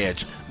off the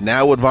edge.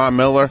 Now with Von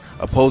Miller,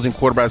 opposing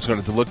quarterbacks are going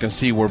to have to look and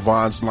see where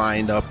Von's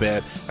lined up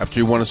at after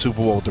he won a Super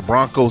Bowl with the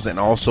Broncos and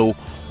also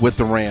with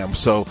the Rams.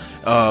 So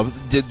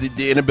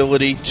the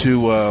inability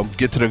to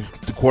get to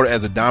the quarter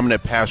as a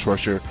dominant pass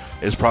rusher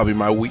is probably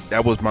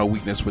that was my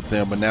weakness with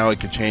them, but now it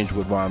could change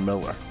with Von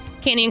Miller.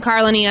 Canty and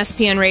Carlin,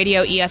 ESPN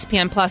Radio,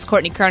 ESPN Plus,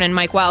 Courtney Cronin,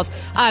 Mike Wells.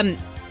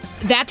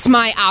 That's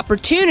my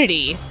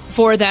opportunity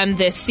for them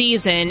this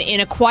season in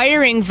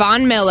acquiring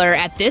Von Miller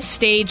at this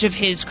stage of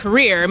his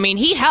career. I mean,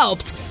 he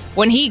helped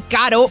when he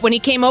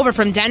came over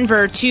from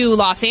Denver to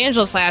Los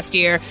Angeles last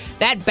year.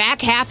 That back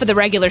half of the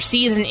regular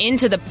season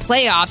into the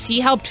playoffs,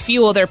 he helped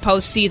fuel their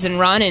postseason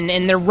run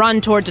and their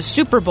run towards a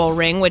Super Bowl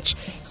ring, which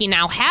he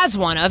now has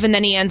one of, and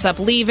then he ends up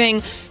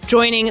leaving,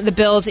 joining the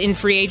Bills in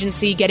free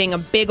agency, getting a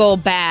big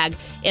old bag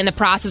in the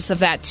process of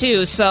that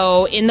too.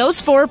 So in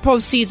those 4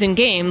 postseason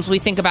games, we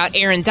think about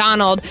Aaron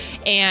Donald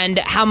and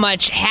how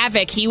much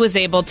havoc he was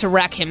able to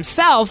wreak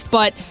himself,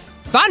 but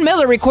Von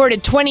Miller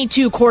recorded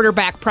 22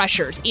 quarterback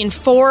pressures in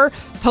 4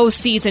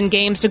 postseason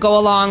games to go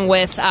along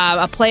with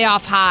a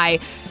playoff high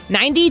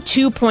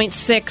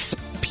 92.6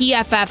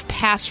 PFF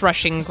pass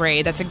rushing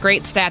grade. That's a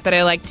great stat that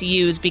I like to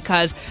use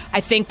because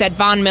I think that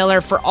Von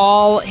Miller, for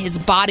all his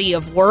body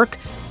of work,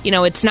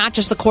 it's not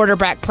just the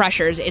quarterback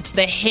pressures, it's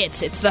the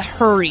hits, it's the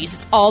hurries,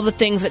 it's all the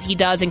things that he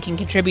does and can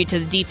contribute to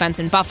the defense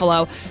in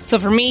Buffalo. So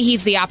for me,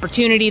 he's the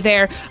opportunity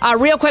there.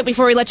 Real quick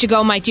before we let you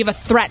go, Mike, do you have a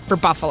threat for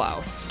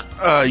Buffalo?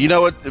 You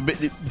know what?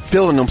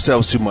 Feeling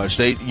themselves too much.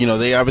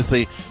 They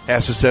obviously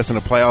have success in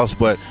the playoffs,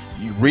 but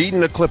reading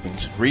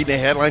the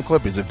headline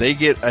clippings, if they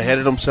get ahead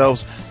of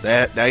themselves,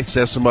 that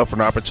sets them up for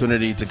an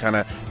opportunity to kind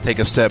of take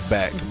a step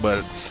back.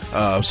 But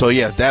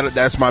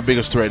that's my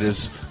biggest threat,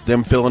 is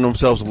them feeling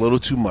themselves a little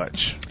too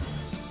much.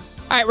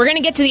 All right, we're going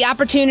to get to the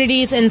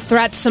opportunities and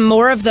threats, some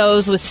more of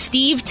those with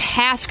Steve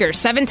Tasker,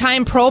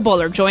 7-time Pro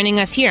Bowler, joining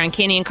us here on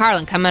Canty and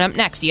Carlin. Coming up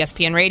next,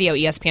 ESPN Radio,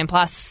 ESPN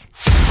Plus.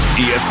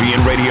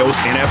 ESPN Radio's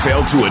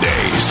NFL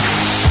Two-A-Days.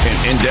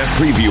 An in-depth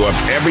preview of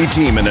every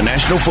team in the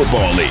National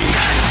Football League.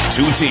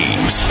 2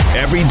 teams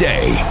every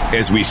day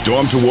as we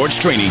storm towards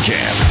training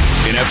camp.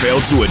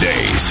 NFL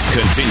Two-A-Days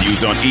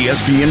continues on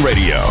ESPN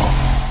Radio.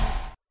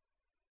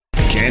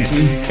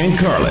 Canty and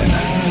Carlin.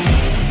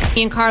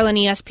 Ian Carlin,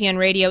 ESPN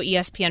Radio,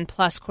 ESPN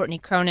Plus, Courtney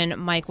Cronin,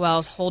 Mike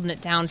Wells holding it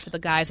down for the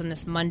guys on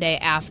this Monday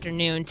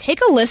afternoon. Take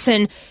a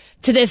listen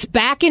to this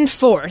back and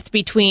forth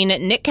between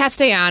Nick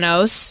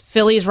Castellanos,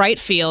 Phillies right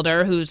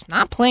fielder, who's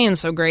not playing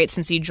so great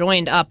since he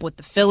joined up with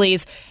the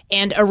Phillies,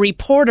 and a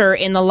reporter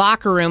in the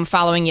locker room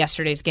following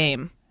yesterday's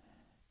game.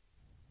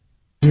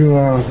 Did you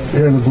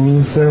hear the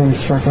blues there when you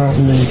struck out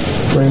and they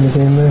played the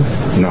game there?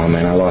 No,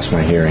 man, I lost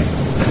my hearing.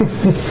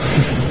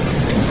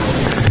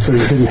 So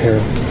you didn't hear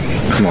it?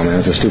 Come on, man,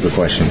 that's a stupid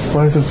question.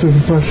 Why is it a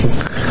stupid question?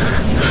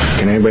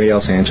 Can anybody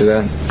else answer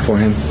that for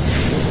him?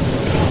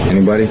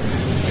 Anybody?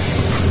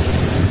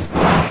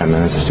 Man,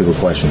 that's a stupid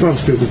question. It's not a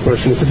stupid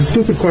question. If it's a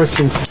stupid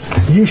question,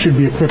 You should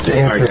be equipped to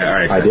answer it. All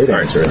right. I did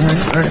answer it.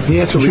 All right. The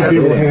answer you should be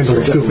able to handle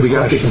a stupid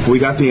question. We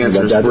got the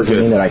answer. That doesn't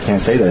mean that I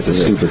can't say that it's a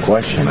stupid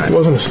question. It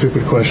wasn't a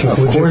stupid question. It's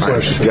a legit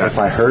question. If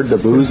I heard the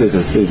booze,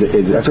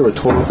 that's a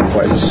rhetorical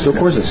question. Of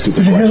course, it's a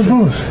stupid question. Did you hear the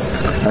booze?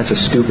 That's a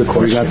stupid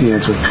question. We got the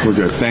answer. We're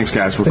good. Thanks,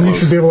 guys. Then you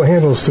should be able to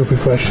handle a stupid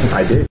question.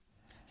 I did.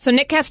 So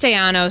Nick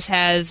Castellanos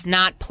has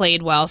not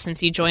played well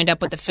since he joined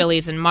up with the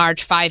Phillies in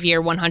March,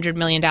 5-year, $100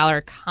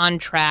 million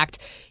contract.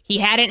 He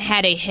hadn't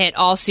had a hit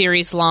all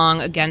series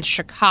long against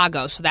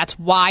Chicago, so that's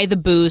why the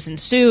boos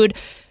ensued.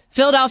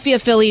 Philadelphia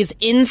Phillies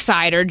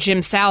insider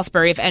Jim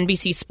Salisbury of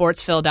NBC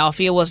Sports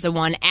Philadelphia was the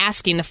one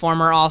asking the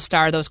former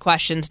All-Star those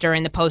questions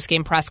during the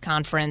postgame press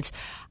conference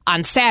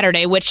on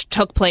Saturday, which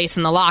took place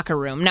in the locker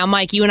room. Now,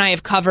 Mike, you and I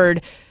have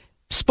covered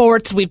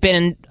sports. We've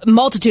been in a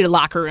multitude of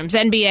locker rooms,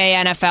 NBA,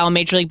 NFL,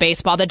 Major League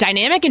Baseball. The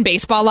dynamic in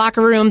baseball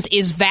locker rooms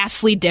is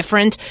vastly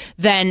different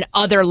than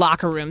other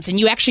locker rooms, and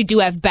you actually do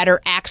have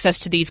better access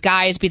to these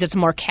guys because it's a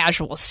more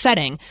casual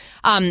setting.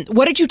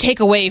 What did you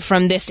take away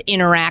from this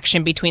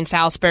interaction between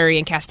Salisbury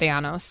and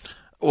Castellanos?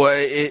 Well,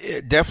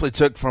 it definitely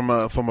took from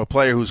a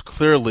player who's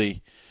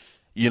clearly,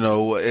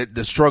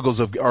 the struggles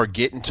are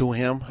getting to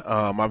him.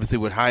 Obviously,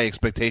 with high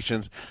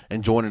expectations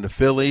and joining the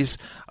Phillies,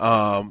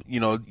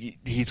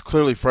 he's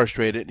clearly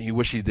frustrated. He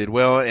wishes he did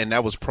well, and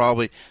that was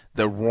probably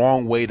the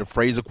wrong way to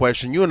phrase a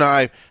question. You and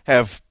I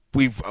have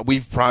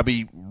we've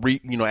probably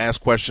asked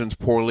questions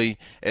poorly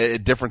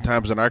at different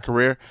times in our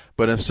career,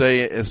 but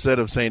instead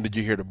of saying, "Did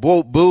you hear the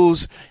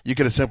boos?" you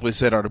could have simply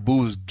said, "Are the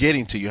boos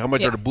getting to you? How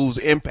much are the boos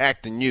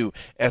impacting you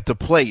at the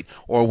plate,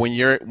 or when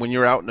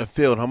you're out in the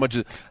field? How much?"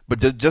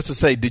 But just to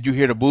say, "Did you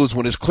hear the boos?"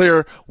 when it's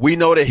clear we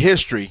know the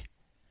history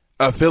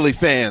of Philly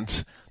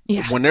fans.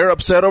 Yeah. When they're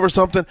upset over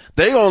something,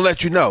 they gonna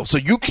let you know. So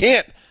you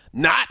can't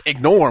not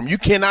ignore them. You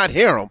cannot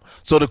hear them.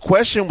 So the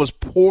question was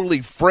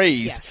poorly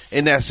phrased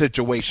in that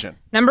situation.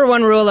 Number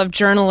one rule of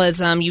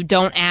journalism, you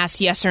don't ask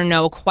yes or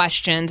no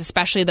questions,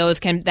 especially those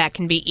that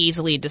can be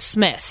easily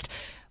dismissed.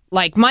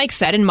 Like Mike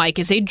said, and Mike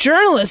is a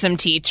journalism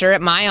teacher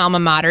at my alma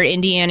mater,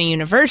 Indiana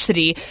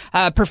University,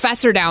 a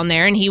professor down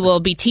there, and he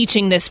will be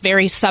teaching this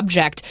very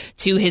subject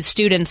to his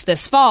students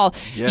this fall.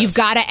 Yes. You've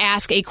got to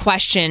ask a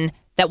question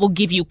that will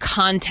give you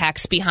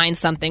context behind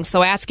something.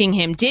 So asking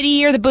him, did he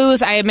hear the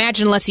boos? I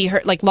imagine unless he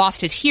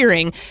lost his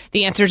hearing,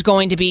 the answer is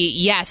going to be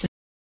yes.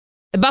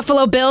 The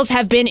Buffalo Bills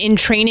have been in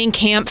training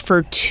camp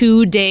for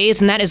 2 days,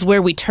 and that is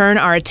where we turn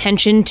our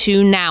attention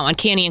to now. On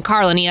Canty and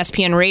Carlin,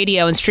 ESPN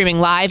Radio, and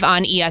streaming live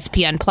on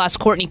ESPN+.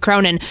 Courtney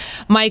Cronin,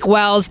 Mike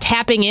Wells,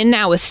 tapping in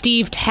now with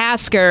Steve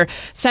Tasker,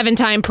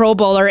 7-time Pro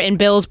Bowler and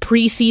Bills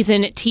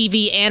preseason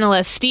TV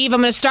analyst. Steve,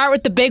 I'm going to start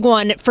with the big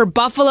one. For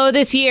Buffalo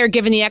this year,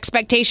 given the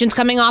expectations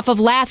coming off of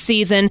last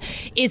season,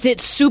 is it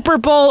Super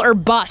Bowl or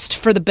bust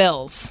for the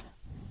Bills?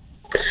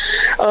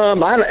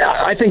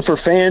 I think for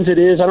fans it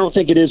is. I don't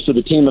think it is for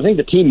the team. I think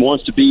the team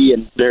wants to be,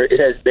 and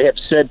they have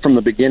said from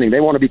the beginning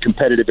they want to be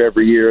competitive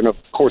every year. And of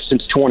course,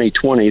 since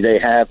 2020, they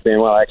have been.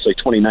 Well, actually,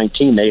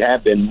 2019, they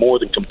have been more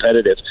than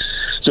competitive.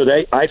 So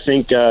I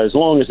think as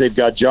long as they've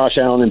got Josh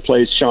Allen in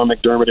place, Sean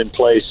McDermott in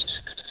place,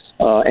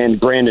 and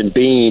Brandon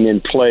Beane in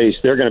place,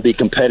 they're going to be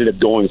competitive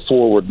going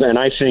forward. And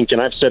I think,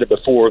 and I've said it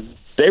before,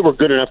 they were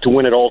good enough to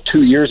win it all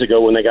 2 years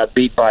ago when they got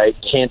beat by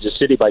Kansas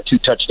City by 2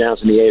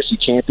 touchdowns in the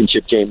AFC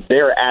Championship game.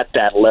 They're at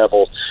that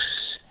level,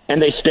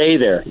 and they stay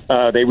there.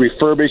 They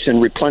refurbish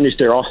and replenish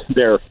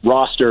their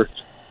roster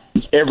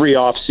every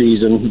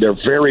offseason. They're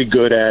very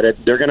good at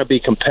it. They're going to be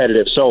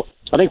competitive. So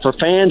I think for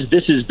fans,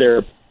 this is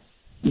their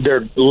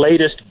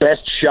latest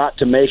best shot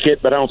to make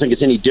it, but I don't think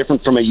it's any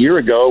different from a year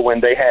ago when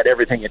they had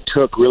everything it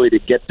took really to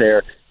get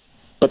there.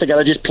 But they got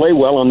to just play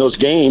well on those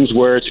games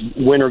where it's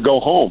win or go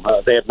home.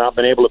 They have not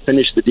been able to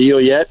finish the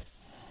deal yet.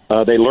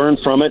 They learned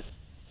from it,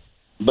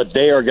 but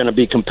they are going to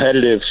be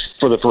competitive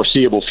for the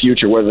foreseeable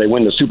future, whether they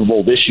win the Super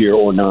Bowl this year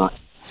or not.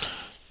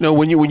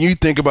 When you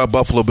think about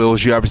Buffalo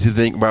Bills, you obviously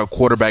think about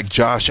quarterback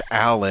Josh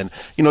Allen.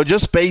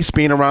 Just based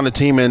being around the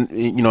team and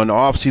in the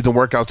off-season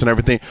workouts and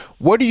everything,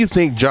 what do you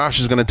think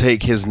Josh is going to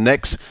take his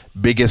next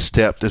biggest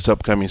step this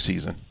upcoming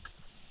season?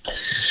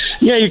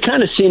 Yeah, you're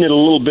kind of seeing it a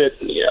little bit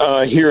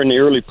here in the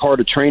early part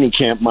of training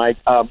camp, Mike.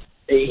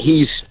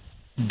 He's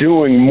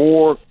doing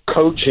more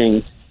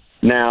coaching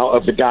now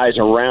of the guys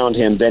around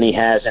him than he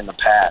has in the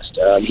past.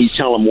 He's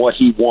telling them what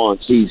he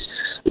wants. He's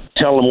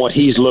telling them what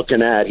he's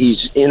looking at. He's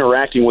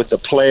interacting with the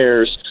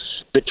players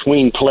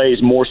between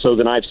plays more so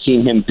than I've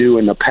seen him do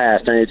in the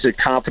past. And it's a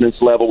confidence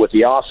level with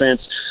the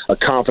offense, a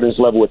confidence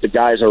level with the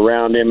guys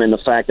around him, and the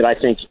fact that I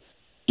think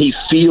he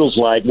feels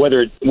like,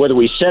 whether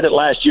we said it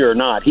last year or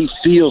not, he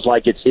feels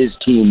like it's his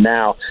team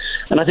now.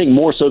 And I think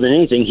more so than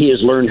anything, he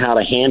has learned how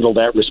to handle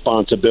that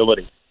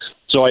responsibility.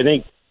 So I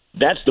think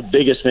that's the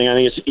biggest thing. I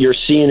think you're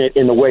seeing it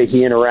in the way he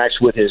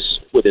interacts with his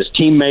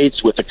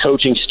teammates, with the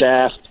coaching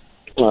staff.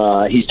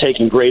 He's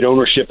taking great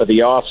ownership of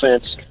the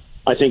offense.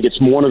 I think it's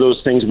one of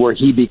those things where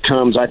he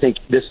becomes, I think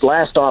this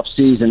last off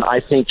season, I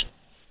think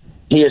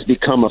he has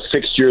become a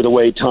fixture the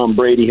way Tom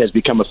Brady has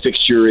become a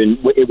fixture in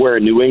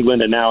New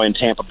England and now in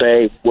Tampa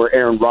Bay, where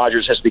Aaron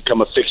Rodgers has become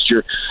a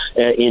fixture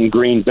in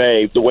Green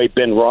Bay, the way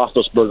Ben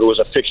Roethlisberger was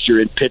a fixture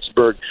in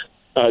Pittsburgh.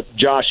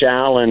 Josh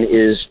Allen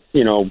is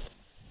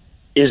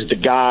the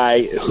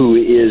guy who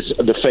is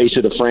the face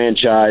of the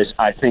franchise.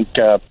 I think,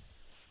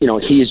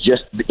 he's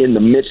just in the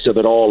midst of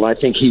it all, and I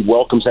think he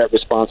welcomes that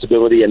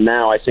responsibility, and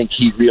now I think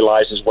he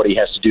realizes what he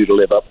has to do to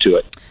live up to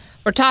it.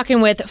 We're talking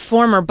with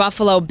former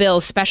Buffalo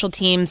Bills special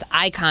teams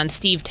icon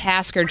Steve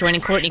Tasker, joining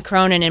Courtney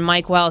Cronin and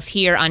Mike Wells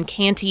here on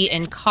Canty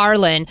and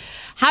Carlin.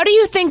 How do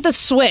you think the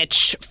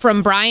switch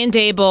from Brian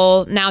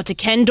Daboll now to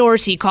Ken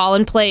Dorsey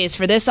calling plays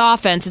for this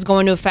offense is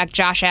going to affect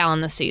Josh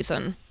Allen this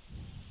season?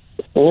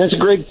 Well, that's a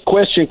great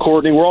question,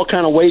 Courtney. We're all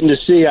kind of waiting to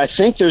see. I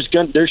think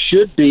there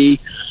should be.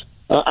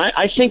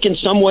 I think in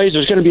some ways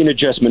there's going to be an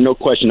adjustment, no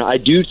question. I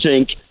do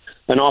think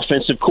an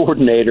offensive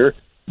coordinator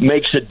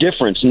makes a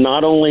difference,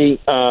 not only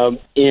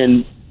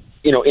in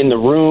the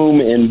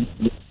room, in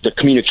the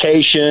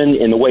communication,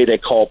 in the way they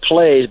call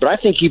plays, but I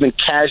think even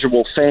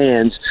casual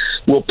fans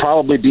will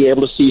probably be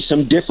able to see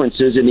some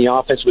differences in the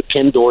offense with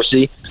Ken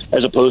Dorsey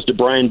as opposed to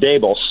Brian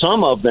Daboll.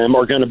 Some of them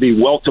are going to be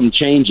welcome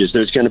changes.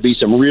 There's going to be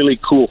some really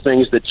cool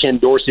things that Ken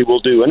Dorsey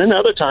will do, and then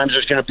other times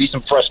there's going to be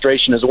some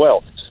frustration as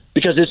well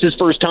because it's his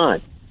first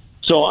time.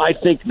 So I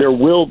think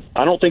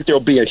I don't think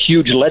there'll be a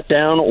huge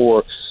letdown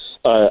or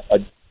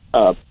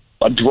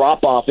a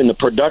drop-off in the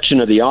production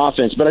of the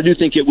offense, but I do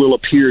think it will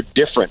appear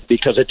different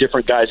because a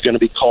different guy is going to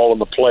be calling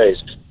the plays.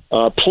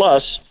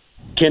 Plus,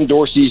 Ken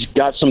Dorsey's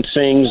got some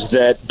things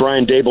that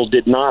Brian Daboll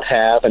did not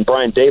have, and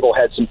Brian Daboll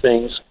had some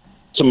things,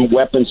 some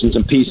weapons and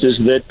some pieces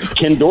that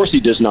Ken Dorsey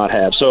does not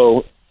have.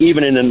 So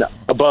even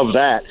above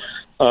that,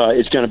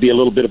 it's going to be a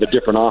little bit of a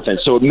different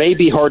offense. So it may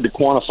be hard to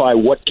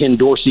quantify what Ken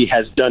Dorsey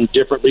has done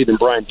differently than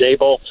Brian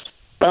Daboll,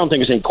 but I don't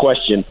think there's any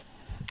question.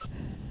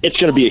 It's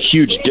going to be a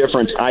huge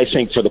difference, I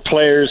think, for the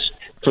players,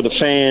 for the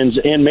fans,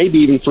 and maybe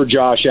even for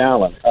Josh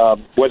Allen.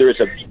 Whether it's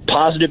a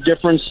positive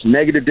difference,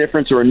 negative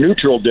difference, or a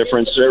neutral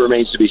difference, it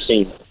remains to be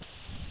seen.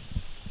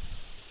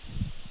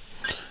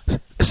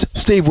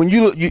 Steve, when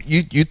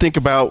you think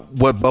about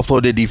what Buffalo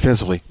did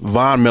defensively,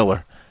 Von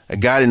Miller, a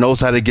guy that knows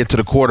how to get to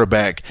the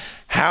quarterback,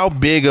 how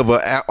big of an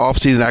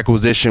offseason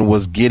acquisition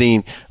was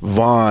getting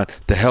Von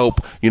to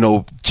help,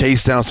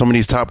 chase down some of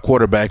these top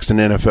quarterbacks in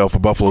the NFL for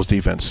Buffalo's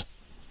defense?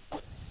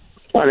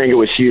 I think it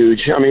was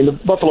huge. I mean,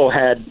 Buffalo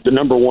had the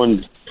number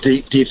one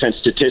defense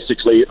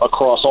statistically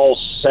across all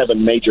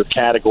 7 major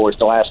categories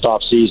the last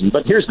offseason.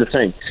 But here's the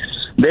thing.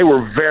 They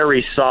were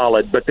very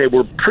solid, but they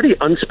were pretty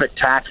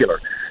unspectacular.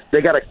 They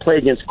got to play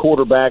against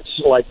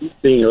quarterbacks like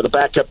the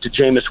backup to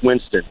Jameis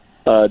Winston,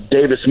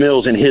 Davis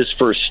Mills in his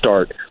first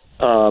start,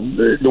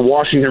 the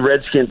Washington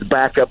Redskins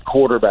backup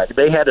quarterback.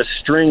 They had a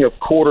string of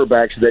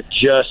quarterbacks that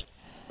just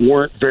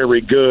weren't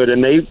very good,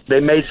 and they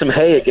made some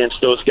hay against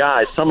those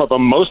guys.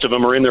 Most of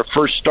them are in their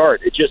first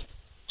start. It's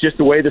just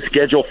the way the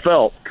schedule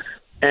felt,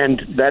 and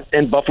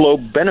Buffalo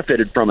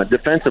benefited from it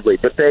defensively.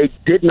 But they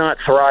did not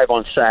thrive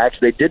on sacks.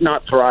 They did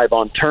not thrive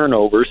on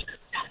turnovers.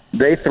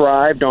 They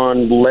thrived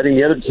on letting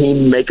the other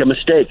team make a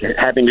mistake,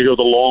 having to go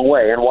the long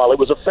way. And while it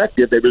was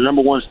effective, they were the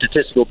number one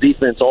statistical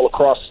defense all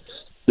across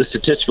the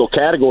statistical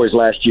categories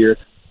last year.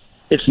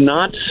 It's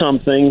not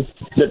something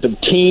that the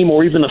team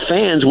or even the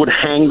fans would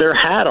hang their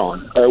hat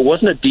on. It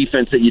wasn't a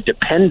defense that you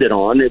depended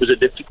on. It was a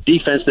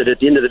defense that at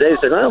the end of the day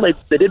said, well,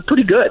 they did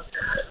pretty good.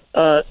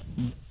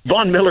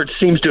 Von Miller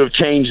seems to have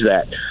changed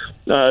that.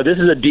 This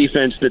is a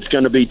defense that's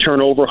going to be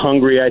turnover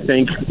hungry, I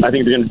think. I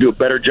think they're going to do a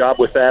better job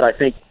with that. I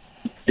think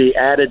the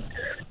added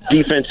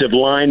defensive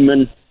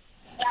linemen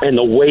and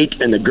the weight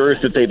and the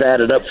girth that they've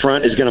added up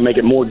front is going to make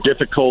it more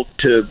difficult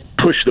to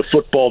push the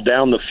football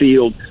down the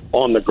field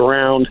on the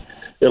ground.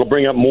 It'll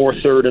bring up more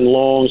third and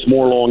longs,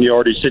 more long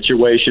yardage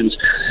situations.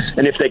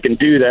 And if they can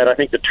do that, I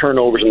think the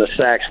turnovers and the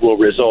sacks will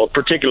result,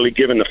 particularly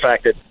given the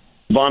fact that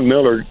Von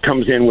Miller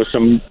comes in with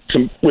some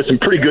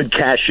pretty good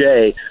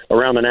cachet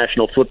around the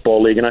National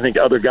Football League, and I think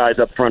other guys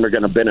up front are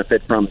going to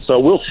benefit from it. So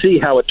we'll see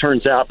how it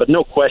turns out, but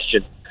no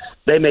question,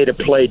 they made a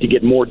play to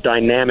get more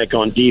dynamic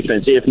on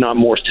defense, if not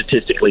more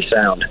statistically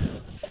sound.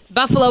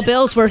 Buffalo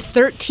Bills were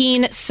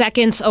 13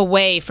 seconds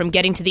away from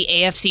getting to the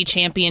AFC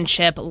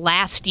Championship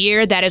last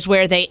year. That is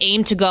where they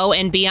aim to go,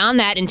 and beyond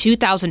that in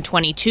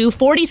 2022,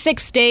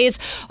 46 days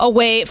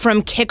away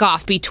from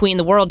kickoff between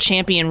the world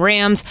champion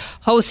Rams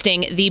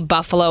hosting the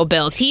Buffalo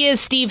Bills. He is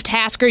Steve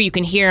Tasker. You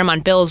can hear him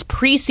on Bills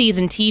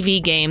preseason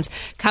TV games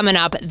coming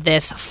up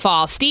this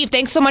fall. Steve,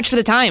 thanks so much for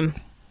the time.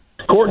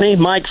 Courtney,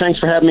 Mike, thanks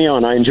for having me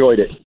on. I enjoyed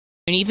it.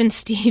 And even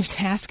Steve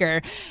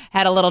Tasker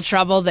had a little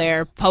trouble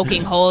there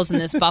poking holes in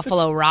this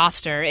Buffalo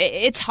roster.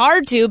 It's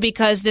hard to,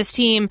 because this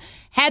team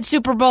had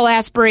Super Bowl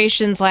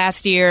aspirations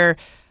last year.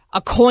 A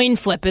coin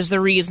flip is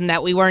the reason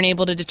that we weren't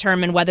able to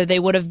determine whether they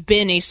would have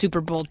been a Super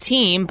Bowl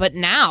team. But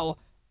now,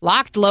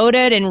 locked,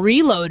 loaded, and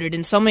reloaded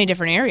in so many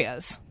different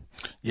areas.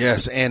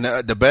 Yes, and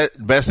the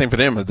best thing for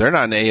them is they're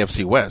not in the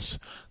AFC West.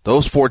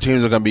 Those 4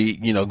 teams are going to be,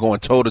 going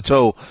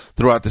toe-to-toe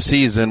throughout the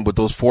season with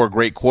those 4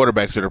 great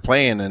quarterbacks that are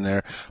playing in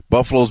there.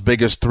 Buffalo's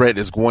biggest threat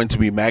is going to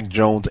be Mac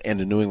Jones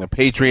and the New England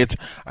Patriots.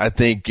 I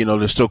think,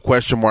 there's still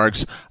question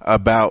marks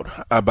about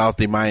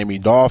the Miami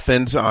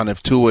Dolphins on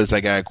if Tua is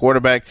that guy at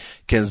quarterback.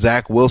 Can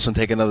Zach Wilson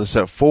take another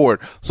step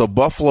forward? So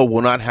Buffalo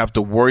will not have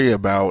to worry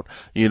about,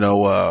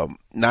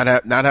 not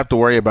have to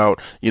worry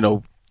about,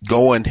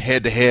 going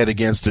head-to-head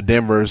against the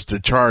Denvers, the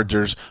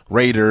Chargers,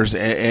 Raiders,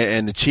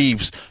 and the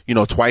Chiefs,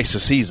 twice a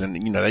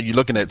season. You're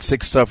looking at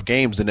 6 tough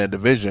games in that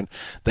division.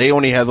 They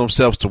only have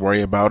themselves to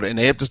worry about, and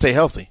they have to stay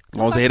healthy. As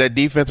long as they have that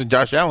defense and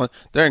Josh Allen,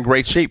 they're in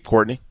great shape,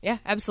 Courtney. Yeah,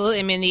 absolutely.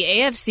 I mean, the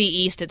AFC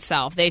East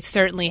itself, they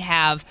certainly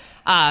have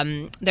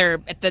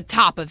they're at the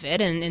top of it,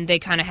 and they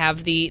kind of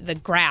have the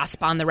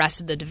grasp on the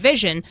rest of the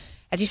division.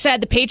 As you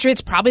said, the Patriots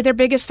probably their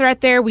biggest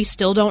threat there. We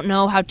still don't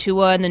know how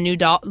Tua and the new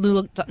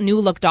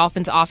look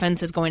Dolphins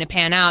offense is going to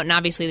pan out, and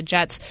obviously the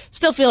Jets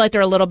still feel like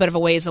they're a little bit of a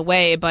ways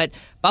away, but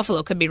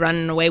Buffalo could be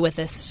running away with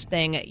this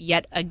thing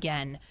yet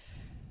again.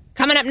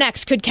 Coming up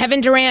next, could Kevin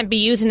Durant be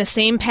using the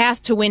same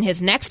path to win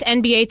his next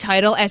NBA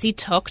title as he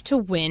took to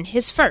win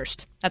his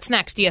first? That's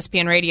next,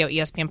 ESPN Radio,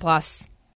 ESPN Plus.